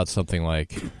thinking about something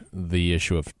like the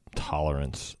issue of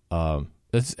tolerance, I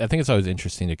think it's always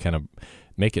interesting to kind of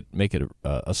make it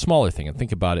a smaller thing and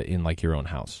think about it in like your own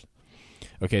house.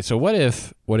 Okay, so what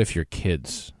if your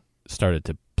kids started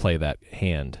to play that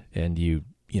hand and you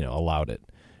allowed it,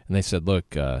 and they said, "Look,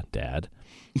 Dad,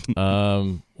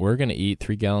 we're going to eat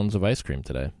 3 gallons of ice cream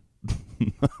today,"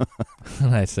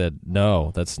 and I said,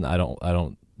 "No, I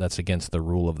don't. That's against the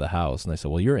rule of the house." And they said,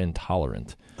 "Well, you're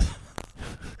intolerant."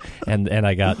 and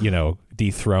I got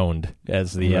dethroned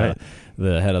as the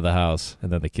head of the house,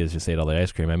 and then the kids just ate all the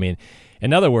ice cream. I mean,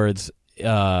 in other words,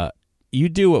 you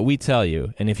do what we tell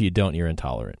you, and if you don't, you're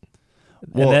intolerant.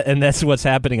 Well, and that's what's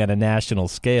happening on a national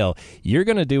scale. You're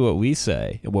going to do what we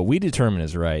say, what we determine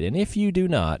is right, and if you do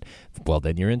not, well,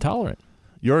 then you're intolerant.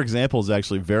 Your example is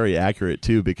actually very accurate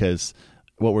too, because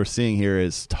what we're seeing here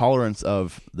is tolerance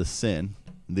of the sin,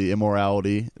 the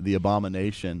immorality, the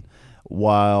abomination,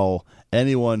 while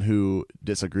anyone who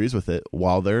disagrees with it,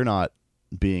 while they're not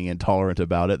being intolerant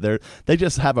about it. They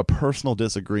just have a personal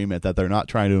disagreement that they're not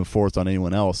trying to enforce on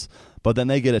anyone else, but then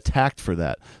they get attacked for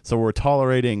that. So we're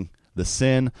tolerating the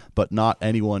sin, but not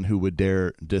anyone who would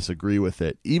dare disagree with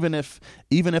it, even if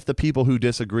the people who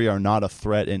disagree are not a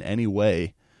threat in any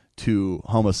way to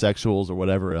homosexuals or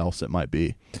whatever else it might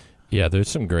be. Yeah, there's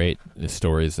some great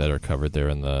stories that are covered there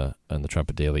in the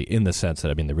Trumpet Daily, in the sense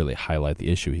that, I mean, they really highlight the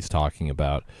issue he's talking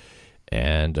about,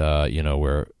 and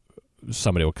where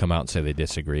somebody will come out and say they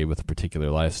disagree with a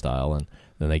particular lifestyle, and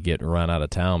then they get run out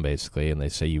of town basically, and they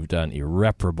say you've done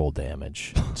irreparable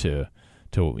damage to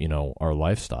our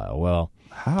lifestyle. Well,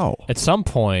 how? At some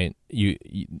point,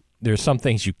 there's some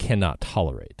things you cannot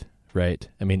tolerate, right?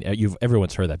 I mean,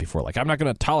 everyone's heard that before. Like, I'm not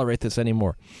going to tolerate this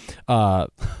anymore.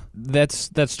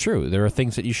 That's true. There are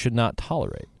things that you should not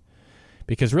tolerate,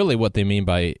 because really, what they mean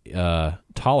by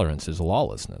tolerance is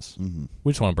lawlessness. Mm-hmm.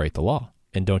 We just want to break the law.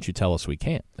 And don't you tell us we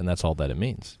can't. And that's all that it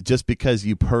means. Just because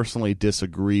you personally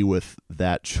disagree with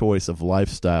that choice of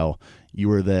lifestyle, you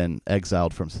are then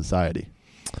exiled from society.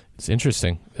 It's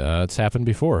interesting. It's happened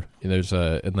before. There's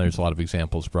a lot of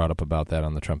examples brought up about that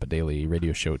on the Trumpet Daily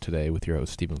radio show today with your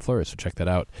host, Stephen Flores. So check that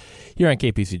out here on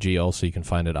KPCG. Also, you can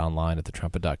find it online at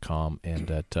thetrumpet.com and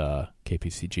at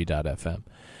kpcg.fm.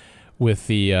 With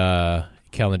the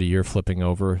calendar year flipping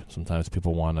over, sometimes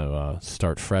people want to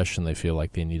start fresh and they feel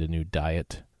like they need a new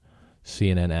diet.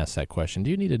 CNN asked that question. Do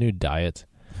you need a new diet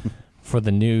for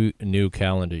the new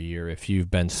calendar year? If you've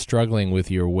been struggling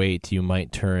with your weight, you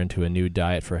might turn to a new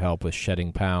diet for help with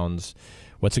shedding pounds.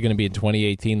 What's it going to be in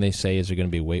 2018, they say? Is there going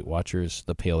to be Weight Watchers,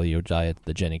 the paleo diet,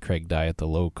 the Jenny Craig diet, the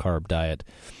low-carb diet?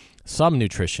 Some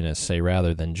nutritionists say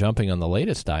rather than jumping on the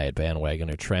latest diet bandwagon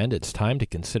or trend, it's time to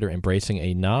consider embracing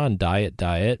a non-diet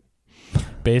diet.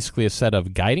 Basically a set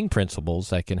of guiding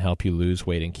principles that can help you lose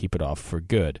weight and keep it off for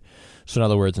good. So in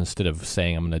other words, instead of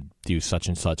saying I'm going to do such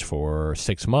and such for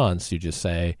 6 months, you just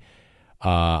say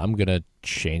I'm going to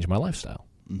change my lifestyle.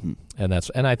 Mm-hmm.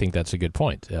 And I think that's a good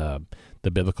point.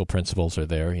 The biblical principles are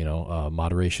there,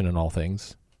 moderation in all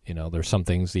things. There's some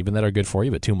things even that are good for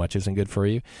you, but too much isn't good for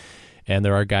you. And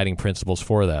there are guiding principles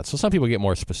for that. So some people get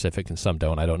more specific and some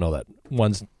don't. I don't know that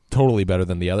one's totally better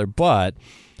than the other, but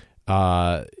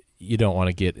you don't want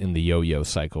to get in the yo-yo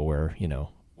cycle where,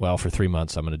 for 3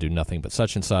 months I'm going to do nothing but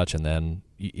such and such, and then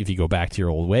if you go back to your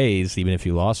old ways, even if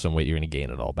you lost some weight, you're going to gain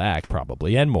it all back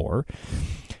probably and more.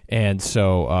 And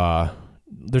so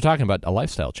they're talking about a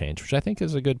lifestyle change, which I think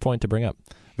is a good point to bring up.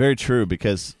 Very true,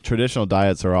 because traditional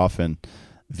diets are often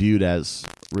viewed as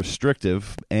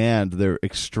restrictive, and they're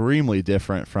extremely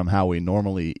different from how we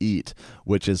normally eat,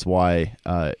 which is why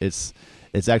it's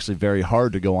actually very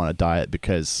hard to go on a diet,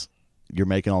 because you're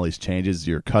making all these changes.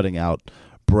 You're cutting out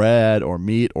bread or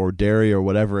meat or dairy or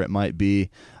whatever it might be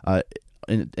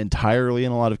entirely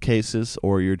in a lot of cases,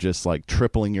 or you're just like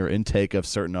tripling your intake of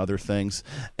certain other things.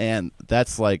 And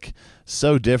that's like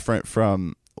so different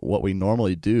from what we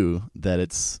normally do that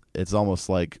it's almost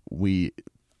like we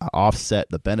offset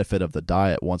the benefit of the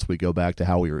diet once we go back to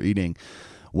how we were eating,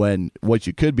 when what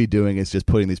you could be doing is just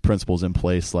putting these principles in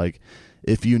place. Like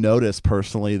if you notice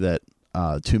personally that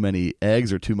too many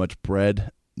eggs or too much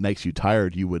bread makes you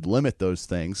tired, you would limit those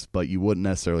things, but you wouldn't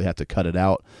necessarily have to cut it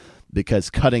out, because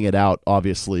cutting it out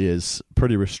obviously is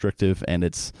pretty restrictive, and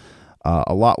it's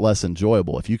a lot less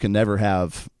enjoyable. If you can never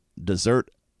have dessert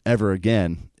ever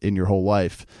again in your whole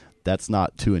life, that's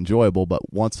not too enjoyable,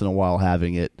 but once in a while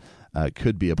having it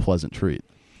could be a pleasant treat.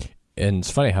 And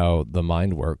it's funny how the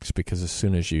mind works, because as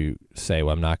soon as you say,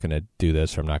 well, I'm not going to do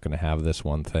this, or I'm not going to have this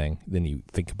one thing, then you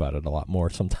think about it a lot more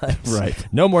sometimes. Right.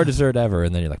 No more dessert ever.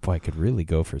 And then you're like, boy, I could really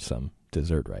go for some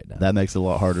dessert right now. That makes it a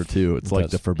lot harder, too. It's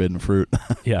like the forbidden fruit.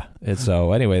 Yeah. And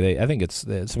so anyway, I think it's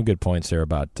some good points there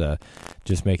about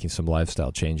just making some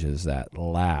lifestyle changes that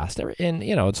last. And,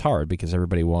 it's hard because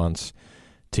everybody wants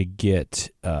to get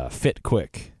fit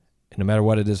quick. No matter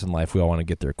what it is in life, we all want to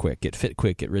get there quick, get fit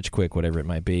quick, get rich quick, whatever it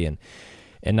might be, and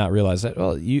not realize that,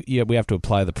 well, we have to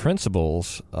apply the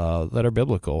principles that are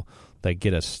biblical that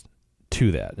get us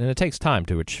to that. And it takes time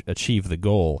to achieve the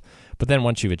goal, but then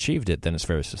once you've achieved it, then it's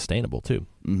very sustainable too.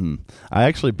 Mm-hmm. I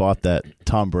actually bought that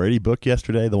Tom Brady book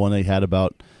yesterday, the one they had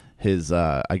about his,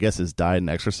 his diet and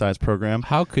exercise program.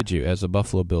 How could you, as a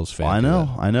Buffalo Bills fan?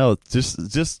 I know.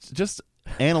 Just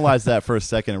analyze that for a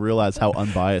second and realize how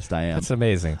unbiased I am. It's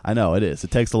amazing. I know it is.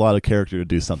 It takes a lot of character to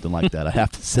do something like that, I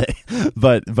have to say.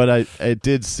 But it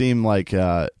did seem like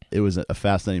it was a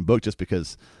fascinating book, just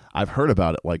because I've heard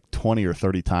about it like 20 or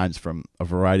 30 times from a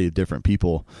variety of different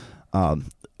people,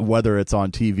 whether it's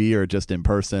on TV or just in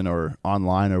person or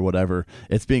online or whatever.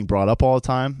 It's being brought up all the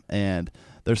time, and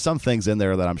there's some things in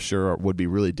there that I'm sure would be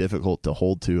really difficult to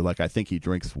hold to. Like, I think he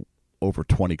drinks over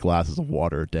 20 glasses of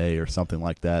water a day or something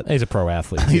like that. He's a pro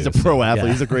athlete. He's a pro athlete.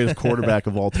 Yeah. He's the greatest quarterback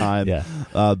of all time. Yeah.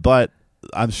 But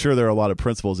I'm sure there are a lot of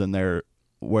principles in there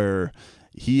where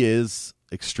he is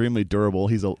extremely durable.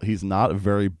 He's not a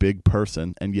very big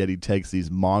person, and yet he takes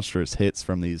these monstrous hits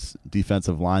from these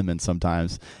defensive linemen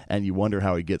sometimes, and you wonder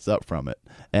how he gets up from it.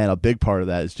 And a big part of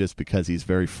that is just because he's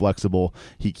very flexible.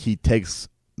 He takes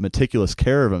meticulous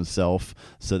care of himself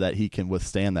so that he can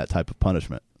withstand that type of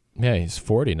punishment. Yeah, he's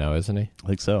 40 now, isn't he? I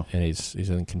think so. And he's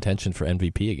in contention for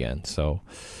MVP again. So,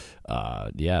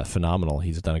 yeah, phenomenal.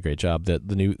 He's done a great job. The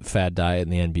new fad diet in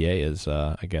the NBA is,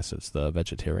 I guess it's the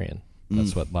vegetarian.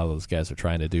 That's what a lot of those guys are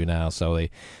trying to do now. So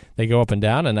they go up and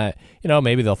down, and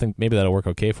maybe they'll think maybe that'll work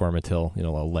okay for him until a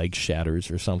leg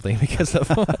shatters or something because of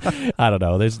I don't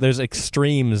know. There's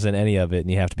extremes in any of it,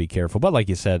 and you have to be careful. But like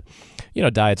you said,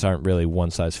 diets aren't really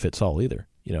one size fits all either.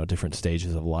 Different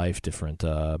stages of life, different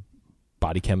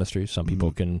body chemistry. Some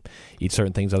people can eat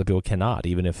certain things, other people cannot,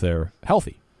 even if they're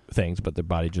healthy things, but their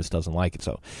body just doesn't like it.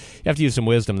 So you have to use some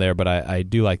wisdom there. But I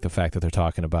do like the fact that they're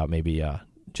talking about maybe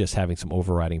just having some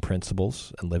overriding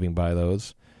principles and living by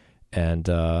those, and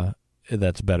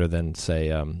that's better than, say,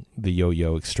 the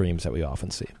yo-yo extremes that we often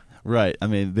see. Right. I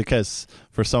mean, because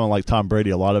for someone like Tom Brady,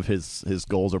 a lot of his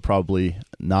goals are probably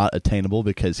not attainable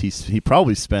because he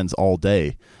probably spends all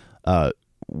day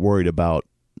worried about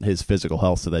his physical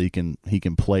health so that he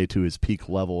can play to his peak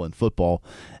level in football.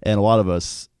 And a lot of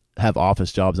us have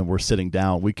office jobs and we're sitting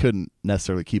down. We couldn't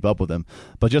necessarily keep up with him.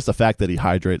 But just the fact that he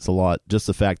hydrates a lot, just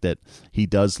the fact that he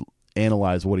does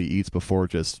analyze what he eats before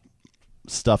just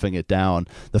stuffing it down,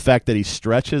 the fact that he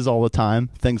stretches all the time,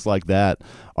 things like that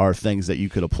are things that you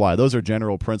could apply. Those are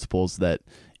general principles that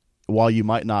while you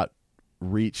might not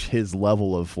reach his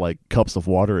level of like cups of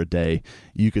water a day,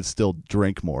 you could still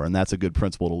drink more. And that's a good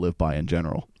principle to live by in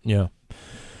general. Yeah.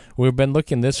 We've been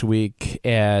looking this week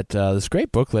at this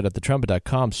great booklet at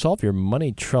thetrumpet.com, Solve Your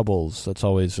Money Troubles. That's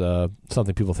always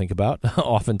something people think about,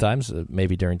 oftentimes,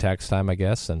 maybe during tax time, I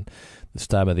guess, and this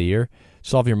time of the year.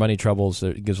 Solve Your Money Troubles.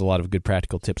 It gives a lot of good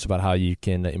practical tips about how you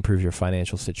can improve your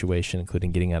financial situation,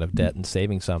 including getting out of debt and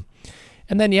saving some.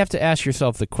 And then you have to ask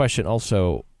yourself the question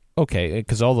also, okay,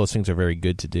 because all those things are very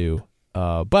good to do,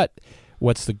 but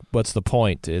what's the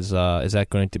point? Is that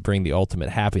going to bring the ultimate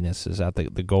happiness? Is that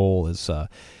the goal? Is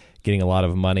getting a lot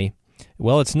of money?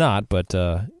 Well, it's not, but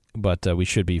we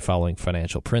should be following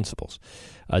financial principles.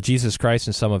 Jesus Christ,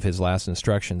 in some of his last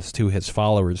instructions to his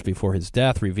followers before his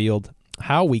death, revealed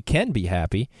how we can be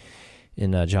happy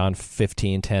in John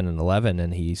 15:10 and 11,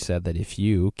 and he said that if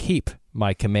you keep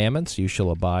my commandments, you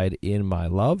shall abide in my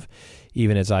love,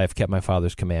 even as I have kept my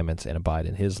Father's commandments and abide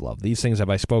in his love. These things have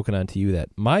I spoken unto you, that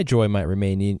my joy might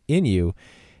remain in you,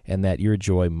 and that your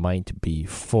joy might be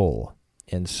full.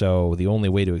 And so the only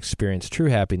way to experience true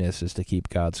happiness is to keep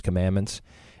God's commandments.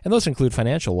 And those include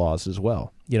financial laws as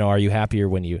well. Are you happier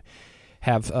when you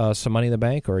have some money in the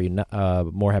bank, or are you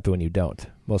more happy when you don't?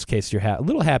 Most cases, you're a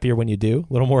little happier when you do,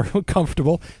 a little more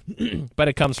comfortable. But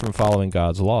it comes from following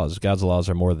God's laws. God's laws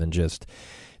are more than just,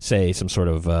 say, some sort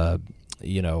of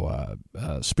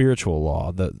spiritual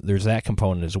law. There's that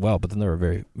component as well. But then there are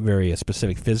very, very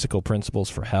specific physical principles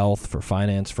for health, for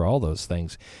finance, for all those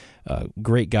things.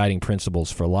 Great guiding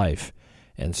principles for life.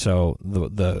 And so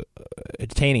the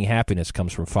attaining happiness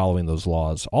comes from following those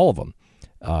laws, all of them,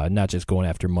 not just going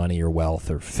after money or wealth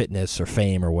or fitness or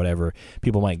fame or whatever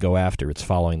people might go after. It's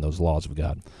following those laws of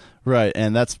God. Right,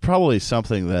 and that's probably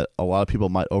something that a lot of people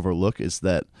might overlook, is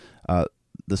that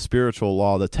the spiritual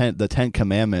law, the Ten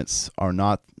Commandments, are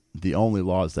not the only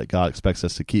laws that God expects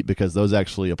us to keep, because those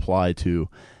actually apply to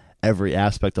every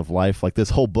aspect of life. Like,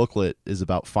 this whole booklet is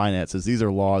about finances. These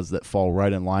are laws that fall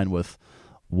right in line with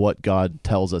what God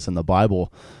tells us in the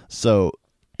Bible. So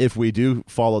if we do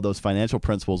follow those financial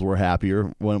principles, we're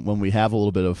happier. When we have a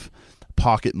little bit of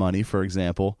pocket money, for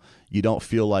example, you don't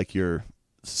feel like you're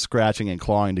scratching and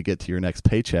clawing to get to your next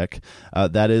paycheck.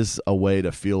 That is a way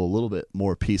to feel a little bit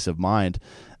more peace of mind.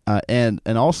 And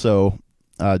also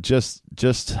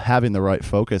just having the right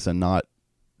focus and not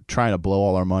trying to blow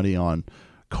all our money on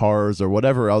cars or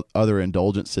whatever other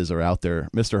indulgences are out there.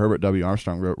 Mr. Herbert W.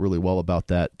 Armstrong wrote really well about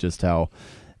that, just how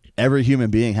every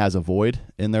human being has a void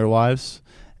in their lives,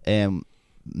 and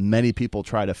many people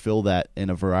try to fill that in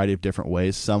a variety of different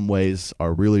ways. Some ways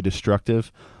are really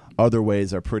destructive, other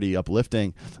ways are pretty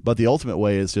uplifting, but the ultimate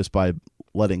way is just by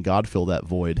letting God fill that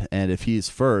void. And if he's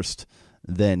first,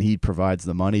 then he provides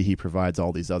the money, he provides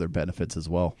all these other benefits as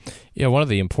well. Yeah, one of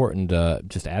the important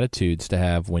just attitudes to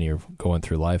have when you're going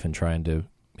through life and trying to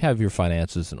have your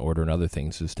finances in order and other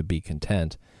things is to be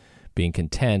content. Being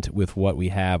content with what we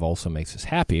have also makes us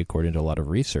happy, according to a lot of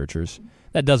researchers.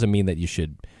 That doesn't mean that you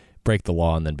should break the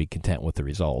law and then be content with the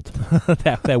result.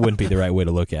 that wouldn't be the right way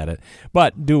to look at it.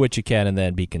 But do what you can and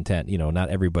then be content. Not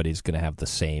everybody's going to have the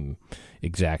same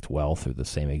exact wealth or the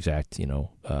same exact,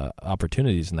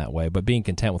 opportunities in that way. But being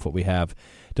content with what we have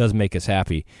does make us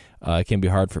happy. It can be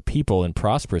hard for people in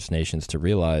prosperous nations to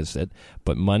realize it,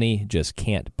 but money just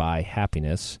can't buy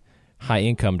happiness. High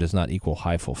income does not equal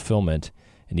high fulfillment.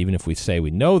 And even if we say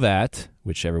we know that,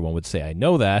 which everyone would say, I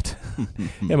know that,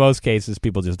 in most cases,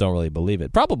 people just don't really believe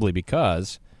it. Probably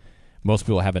because most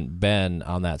people haven't been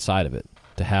on that side of it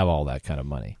to have all that kind of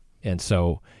money. And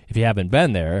so if you haven't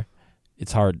been there,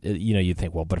 it's hard. You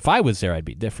think, well, but if I was there, I'd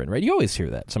be different, right? You always hear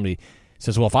that. Somebody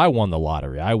says, well, if I won the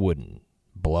lottery, I wouldn't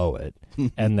blow it.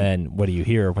 And then what do you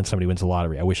hear when somebody wins the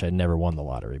lottery? I wish I'd never won the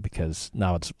lottery because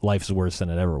now life's worse than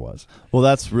it ever was. Well,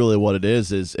 that's really what it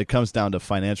is it comes down to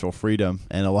financial freedom.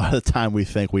 And a lot of the time we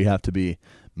think we have to be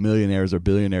millionaires or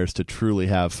billionaires to truly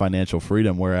have financial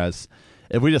freedom. Whereas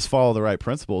if we just follow the right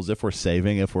principles, if we're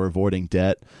saving, if we're avoiding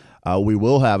debt, we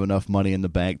will have enough money in the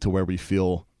bank to where we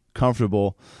feel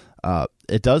comfortable.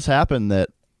 It does happen that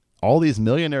all these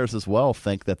millionaires as well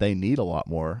think that they need a lot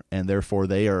more, and therefore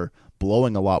they are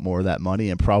blowing a lot more of that money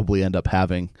and probably end up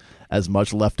having as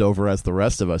much left over as the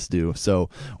rest of us do. So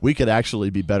we could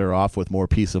actually be better off with more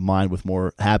peace of mind, with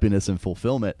more happiness and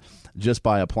fulfillment, just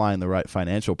by applying the right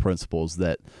financial principles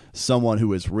that someone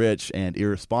who is rich and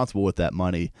irresponsible with that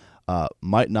money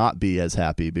might not be as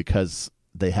happy because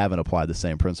they haven't applied the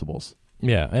same principles.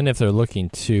 Yeah, and if they're looking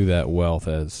to that wealth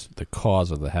as the cause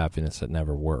of the happiness, that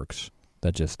never works.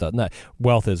 That just does not.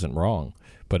 Wealth isn't wrong,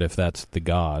 but if that's the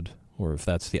God, or if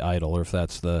that's the idol, or if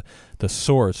that's the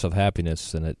source of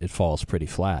happiness, then it falls pretty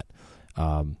flat.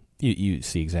 You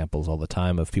see examples all the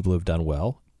time of people who've done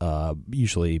well,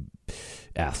 usually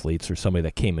athletes or somebody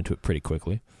that came into it pretty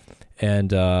quickly, and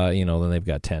then they've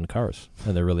got 10 cars,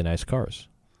 and they're really nice cars.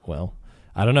 Well,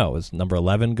 I don't know. Is number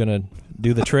 11 going to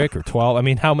do the trick, or 12? I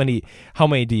mean, how many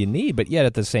do you need? But yet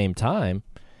at the same time,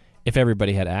 if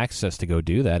everybody had access to go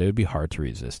do that, it would be hard to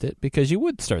resist it, because you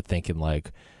would start thinking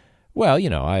like, well,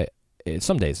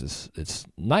 some days it's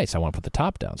nice. I want to put the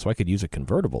top down, so I could use a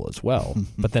convertible as well.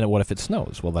 But then what if it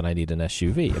snows? Well, then I need an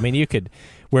SUV. I mean,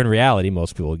 where in reality,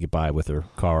 most people would get by with their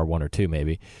car, one or two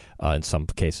maybe, in some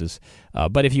cases.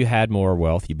 But if you had more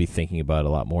wealth, you'd be thinking about it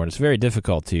a lot more. And it's very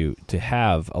difficult to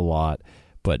have a lot,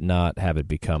 but not have it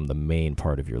become the main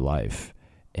part of your life.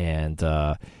 And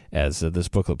as this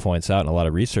booklet points out, and a lot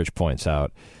of research points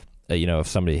out, if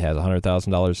somebody has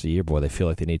 $100,000 a year, boy, they feel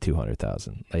like they need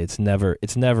 $200,000.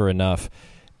 It's never enough,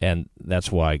 and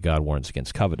that's why God warns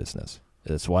against covetousness.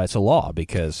 That's why it's a law,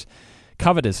 because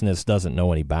covetousness doesn't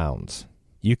know any bounds.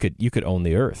 You could own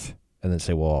the earth and then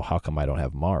say, well, how come I don't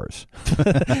have Mars?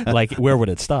 Like, where would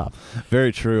it stop?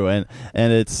 Very true, and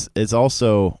it's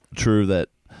also true that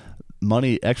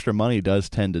extra money does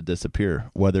tend to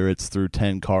disappear, whether it's through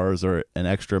 10 cars or an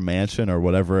extra mansion or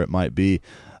whatever it might be.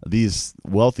 These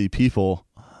wealthy people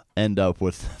end up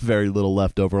with very little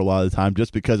left over a lot of the time,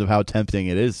 just because of how tempting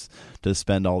it is to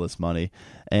spend all this money.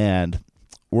 And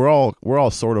we're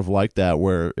all sort of like that,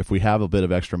 where if we have a bit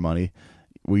of extra money,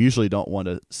 we usually don't want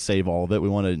to save all of it. We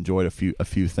want to enjoy a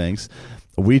few things.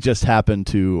 We just happen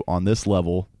to, on this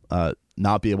level,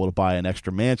 not be able to buy an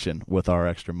extra mansion with our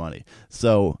extra money.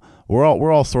 So we're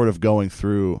all sort of going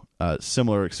through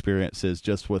similar experiences,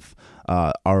 just with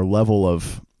our level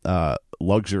of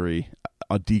luxury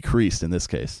decreased in this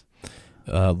case.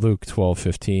 Luke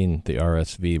 12:15, the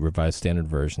RSV Revised Standard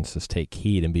Version says, "Take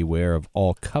heed and beware of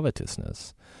all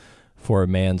covetousness, for a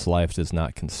man's life does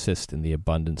not consist in the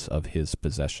abundance of his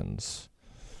possessions."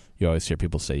 You always hear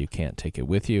people say you can't take it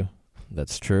with you.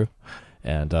 That's true.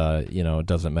 And, it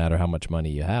doesn't matter how much money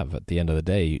you have. At the end of the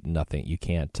day, you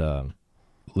can't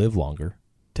live longer,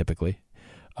 typically.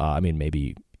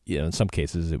 Maybe, in some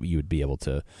cases you would be able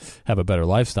to have a better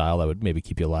lifestyle that would maybe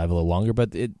keep you alive a little longer,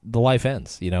 but the life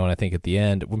ends, and I think at the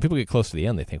end, when people get close to the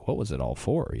end, they think, what was it all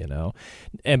for,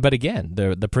 But again,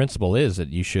 the principle is that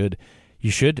you should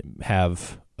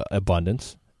have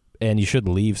abundance, and you should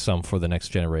leave some for the next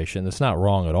generation. It's not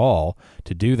wrong at all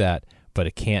to do that, but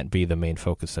it can't be the main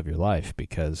focus of your life,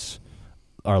 because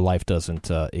our life doesn't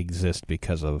exist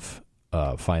because of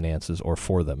finances or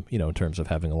for them, in terms of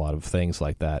having a lot of things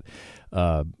like that.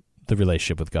 The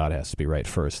relationship with God has to be right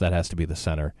first. That has to be the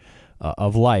center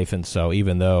of life. And so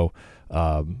even though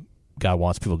God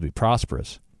wants people to be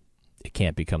prosperous, it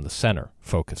can't become the center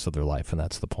focus of their life, and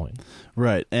that's the point.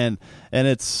 Right. And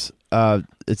it's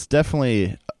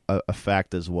definitely a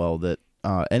fact as well that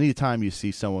anytime you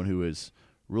see someone who is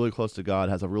really close to God,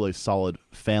 has a really solid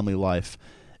family life,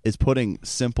 is putting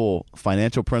simple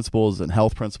financial principles and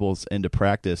health principles into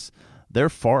practice, they're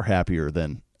far happier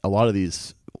than a lot of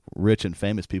these rich and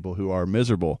famous people who are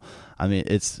miserable. I mean,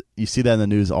 you see that in the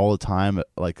news all the time,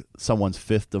 like someone's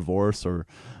 5th divorce or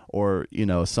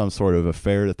some sort of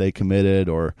affair that they committed,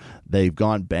 or they've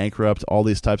gone bankrupt, all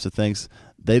these types of things.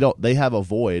 They have a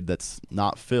void that's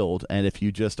not filled, and if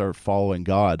you just are following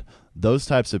God, those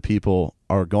types of people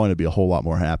are going to be a whole lot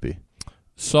more happy.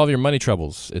 Solve your money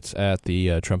troubles. It's at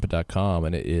the trumpet.com,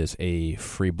 and it is a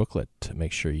free booklet.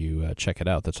 Make sure you check it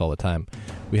out. That's all the time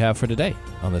we have for today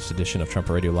on this edition of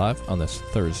Trumpet Radio Live on this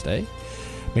Thursday.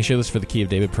 Make sure you listen for the Key of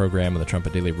David program and the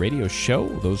Trumpet Daily Radio Show.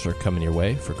 Those are coming your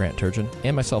way for Grant Turgeon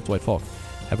and myself, Dwight Falk.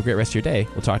 Have a great rest of your day.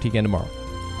 We'll talk to you again tomorrow.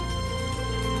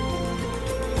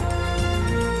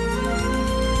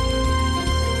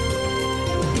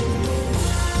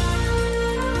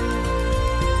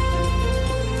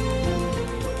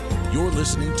 You're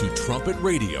listening to Trumpet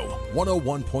Radio,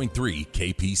 101.3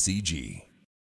 KPCG.